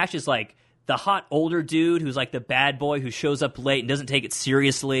 Kevin Nash is like the hot older dude who's like the bad boy who shows up late and doesn't take it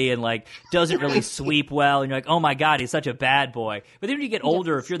seriously and doesn't really sweep well, and you're like, oh my god, he's such a bad boy. But then when you get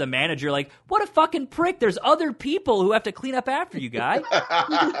older, if you're the manager, you're like, what a fucking prick. There's other people who have to clean up after you, guy.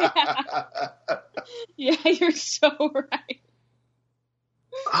 Yeah, you're so right.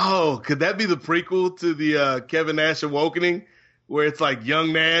 Oh, could that be the prequel to the Kevin Nash Awakening, where it's like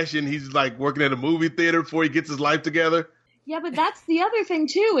young Nash and he's working at a movie theater before he gets his life together? Yeah, but that's the other thing,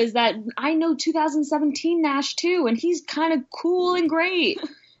 too, is that I know 2017 Nash, too, and he's kind of cool and great.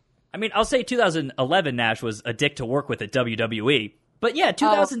 I mean, I'll say 2011 Nash was a dick to work with at WWE. But yeah,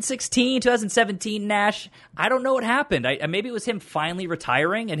 2016, 2017 Nash, I don't know what happened. Maybe it was him finally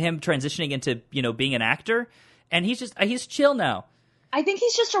retiring and him transitioning into, being an actor. And he's chill now. I think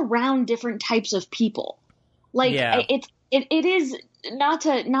he's just around different types of people. It is not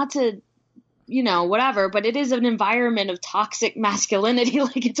to whatever, but it is an environment of toxic masculinity.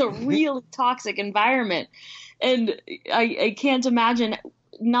 It's a really toxic environment. And I can't imagine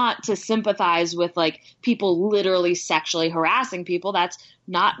not to sympathize with people literally sexually harassing people. That's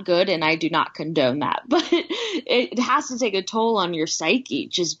not good, and I do not condone that. But it has to take a toll on your psyche,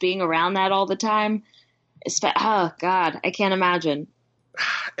 just being around that all the time. Oh God, I can't imagine.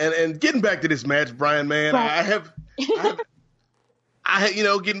 And getting back to this match, Brian, man, getting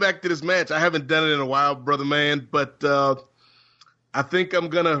back to this match, I haven't done it in a while, brother man, but I think I'm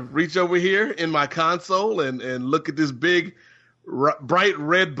going to reach over here in my console and look at this big, bright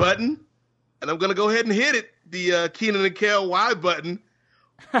red button, and I'm going to go ahead and hit it, the Keenan and Kel Y button.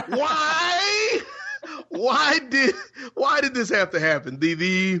 Why? Why did this have to happen?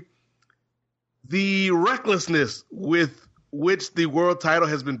 The recklessness with which the world title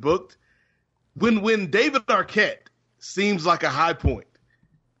has been booked, when David Arquette seems like a high point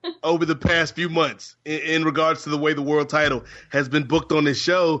over the past few months in regards to the way the world title has been booked on this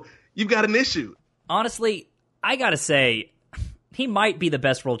show, you've got an issue. Honestly, I gotta say, he might be the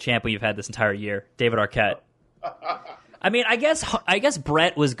best world champion you've had this entire year, David Arquette. I mean, I guess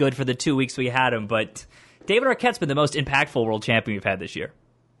Brett was good for the 2 weeks we had him, but David Arquette's been the most impactful world champion we've had this year.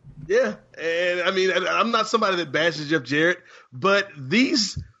 Yeah, and I mean, I'm not somebody that bashes Jeff Jarrett, but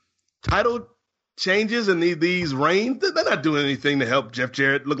these title changes and these reigns, they're not doing anything to help Jeff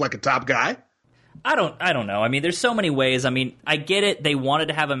Jarrett look like a top guy. I don't know. I mean, there's so many ways. I mean, I get it. They wanted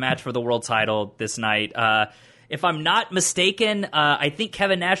to have a match for the world title this night. If I'm not mistaken, I think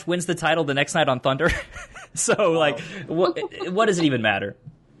Kevin Nash wins the title the next night on Thunder. So, what does it even matter?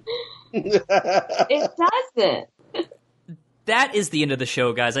 It doesn't. That is the end of the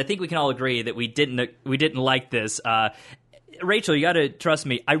show, guys. I think we can all agree that we didn't like this. Rachel, you got to trust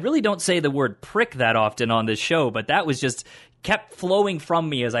me. I really don't say the word prick that often on this show, but that was just kept flowing from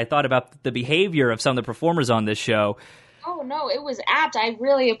me as I thought about the behavior of some of the performers on this show. Oh, no, it was apt. I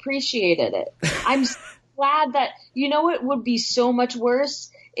really appreciated it. I'm glad that, it would be so much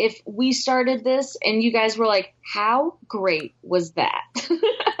worse if we started this and you guys were like, how great was that?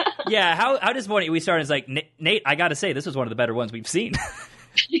 Yeah, how disappointing we started. It's like, Nate, I got to say, this was one of the better ones we've seen.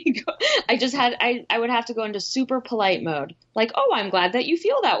 I would have to go into super polite mode. Like, oh, I'm glad that you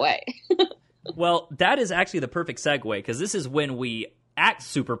feel that way. Well, that is actually the perfect segue, because this is when we act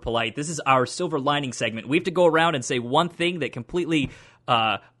super polite. This is our silver lining segment. We have to go around and say one thing that completely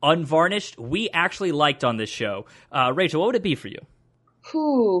unvarnished we actually liked on this show. Rachel, what would it be for you?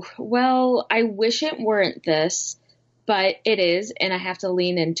 Well, I wish it weren't this, but it is, and I have to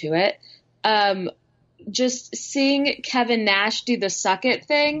lean into it. Just seeing Kevin Nash do the suck it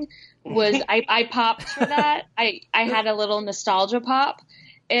thing was, I popped for that. I had a little nostalgia pop,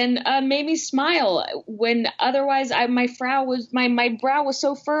 and made me smile when otherwise my brow was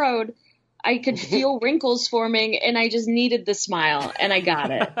so furrowed. I could feel wrinkles forming, and I just needed the smile, and I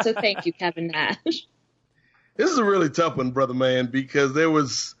got it. So thank you, Kevin Nash. This is a really tough one, brother man, because there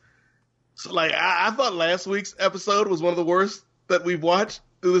was, like, I thought last week's episode was one of the worst that we've watched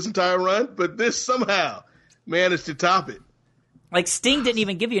through this entire run, but this somehow managed to top it. Like, Sting didn't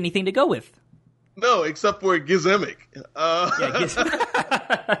even give you anything to go with. No, except for Gizemic.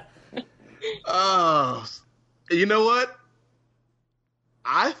 You know what?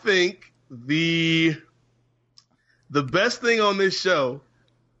 I think the best thing on this show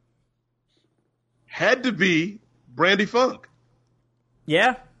had to be Brandy Funk.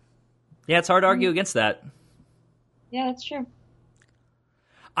 Yeah, it's hard to argue against that. Yeah, that's true.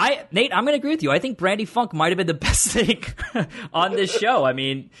 Nate, I'm going to agree with you. I think Brandy Funk might have been the best thing on this show. I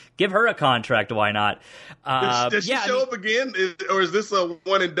mean, give her a contract. Why not? Does she show up again, or is this a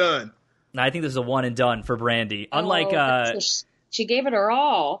one and done? I think this is a one and done for Brandy. Unlike she gave it her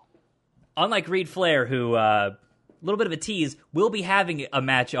all. Unlike Reed Flair, who a little bit of a tease, will be having a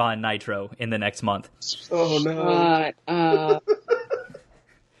match on Nitro in the next month. Oh no!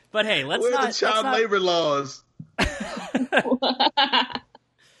 But hey, let's Where's not. the child labor laws?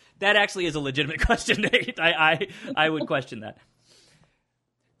 That actually is a legitimate question, Nate. I would question that.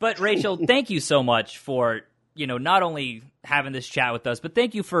 But Rachel, thank you so much for, not only having this chat with us, but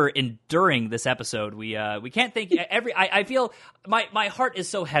thank you for enduring this episode. We can't thank you I feel my heart is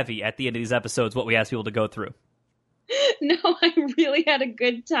so heavy at the end of these episodes, what we ask people to go through. No, I really had a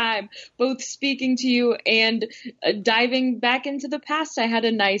good time, both speaking to you and diving back into the past. I had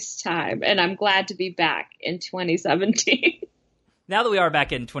a nice time, and I'm glad to be back in 2017. Now that we are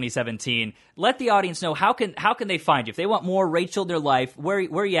back in 2017, let the audience know how can they find you if they want more Rachel in their life. Where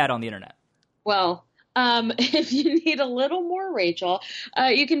are you at on the internet? Well, if you need a little more Rachel,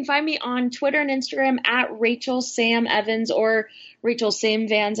 you can find me on Twitter and Instagram at Rachel Sam Evans or Rachel Sam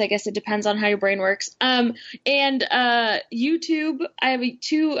Vans. I guess it depends on how your brain works. And YouTube, I have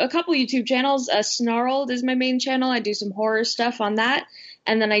a couple YouTube channels. Snarled is my main channel. I do some horror stuff on that.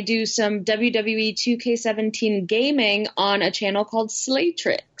 And then I do some WWE 2K17 gaming on a channel called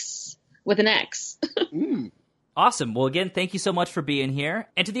Slaytrix with an X. Awesome. Well, again, thank you so much for being here.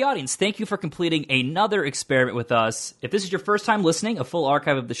 And to the audience, thank you for completing another experiment with us. If this is your first time listening, a full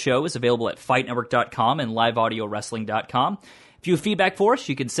archive of the show is available at FightNetwork.com and LiveAudioWrestling.com. If you have feedback for us,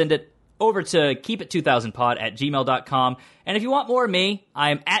 you can send it over to keepit2000pod@gmail.com. And if you want more of me,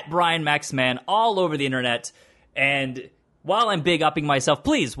 I am at Brian Maxman all over the internet. And while I'm big upping myself,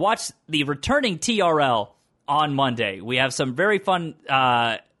 please watch the returning TRL on Monday. We have some very fun,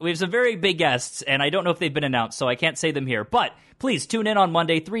 we have some very big guests, and I don't know if they've been announced, so I can't say them here. But please tune in on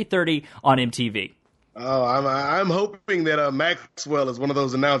Monday, 3:30 on MTV. Oh, I'm hoping that Maxwell is one of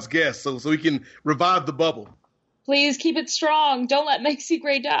those announced guests, so we can revive the bubble. Please keep it strong. Don't let Maxie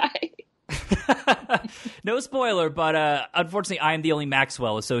Gray die. No spoiler, but unfortunately, I am the only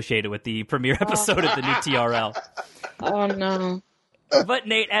Maxwell associated with the premiere episode of the new TRL. Oh no! But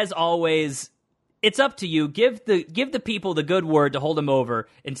Nate, as always, it's up to you. Give the people the good word to hold them over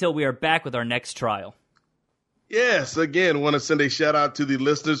until we are back with our next trial. Yes, again, want to send a shout out to the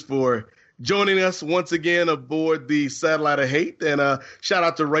listeners for joining us once again aboard the Satellite of Hate, and shout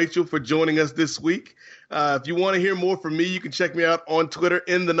out to Rachel for joining us this week. If you want to hear more from me, you can check me out on Twitter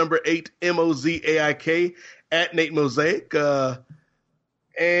in the number 8 MOZAIK at Nate Mosaic.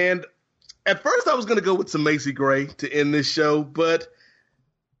 And at first I was going to go with some Macy Gray to end this show, but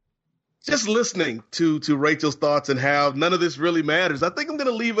just listening to Rachel's thoughts and how none of this really matters, I think I'm going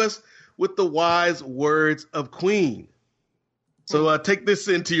to leave us with the wise words of Queen. So take this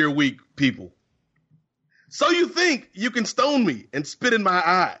into your week, people. So you think you can stone me and spit in my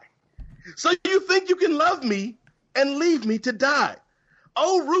eye. So you think you can love me and leave me to die.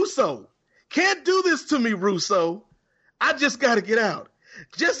 Oh, Russo, can't do this to me, Russo. I just got to get out.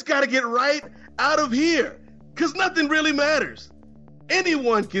 Just got to get right out of here, because nothing really matters.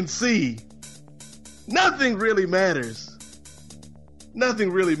 Anyone can see. Nothing really matters.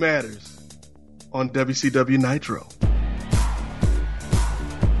 Nothing really matters on WCW Nitro.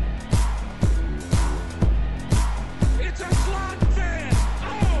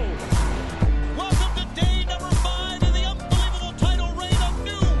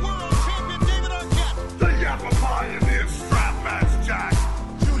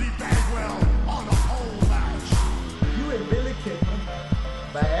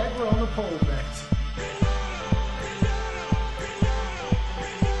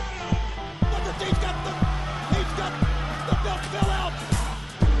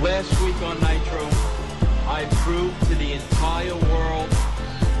 Last week on Nitro, I proved to the entire world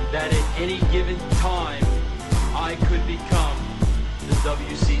that at any given time, I could become the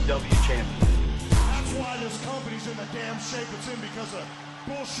WCW champion. That's why this company's in the damn shape it's in, because of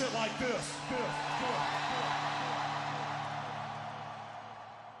bullshit like this.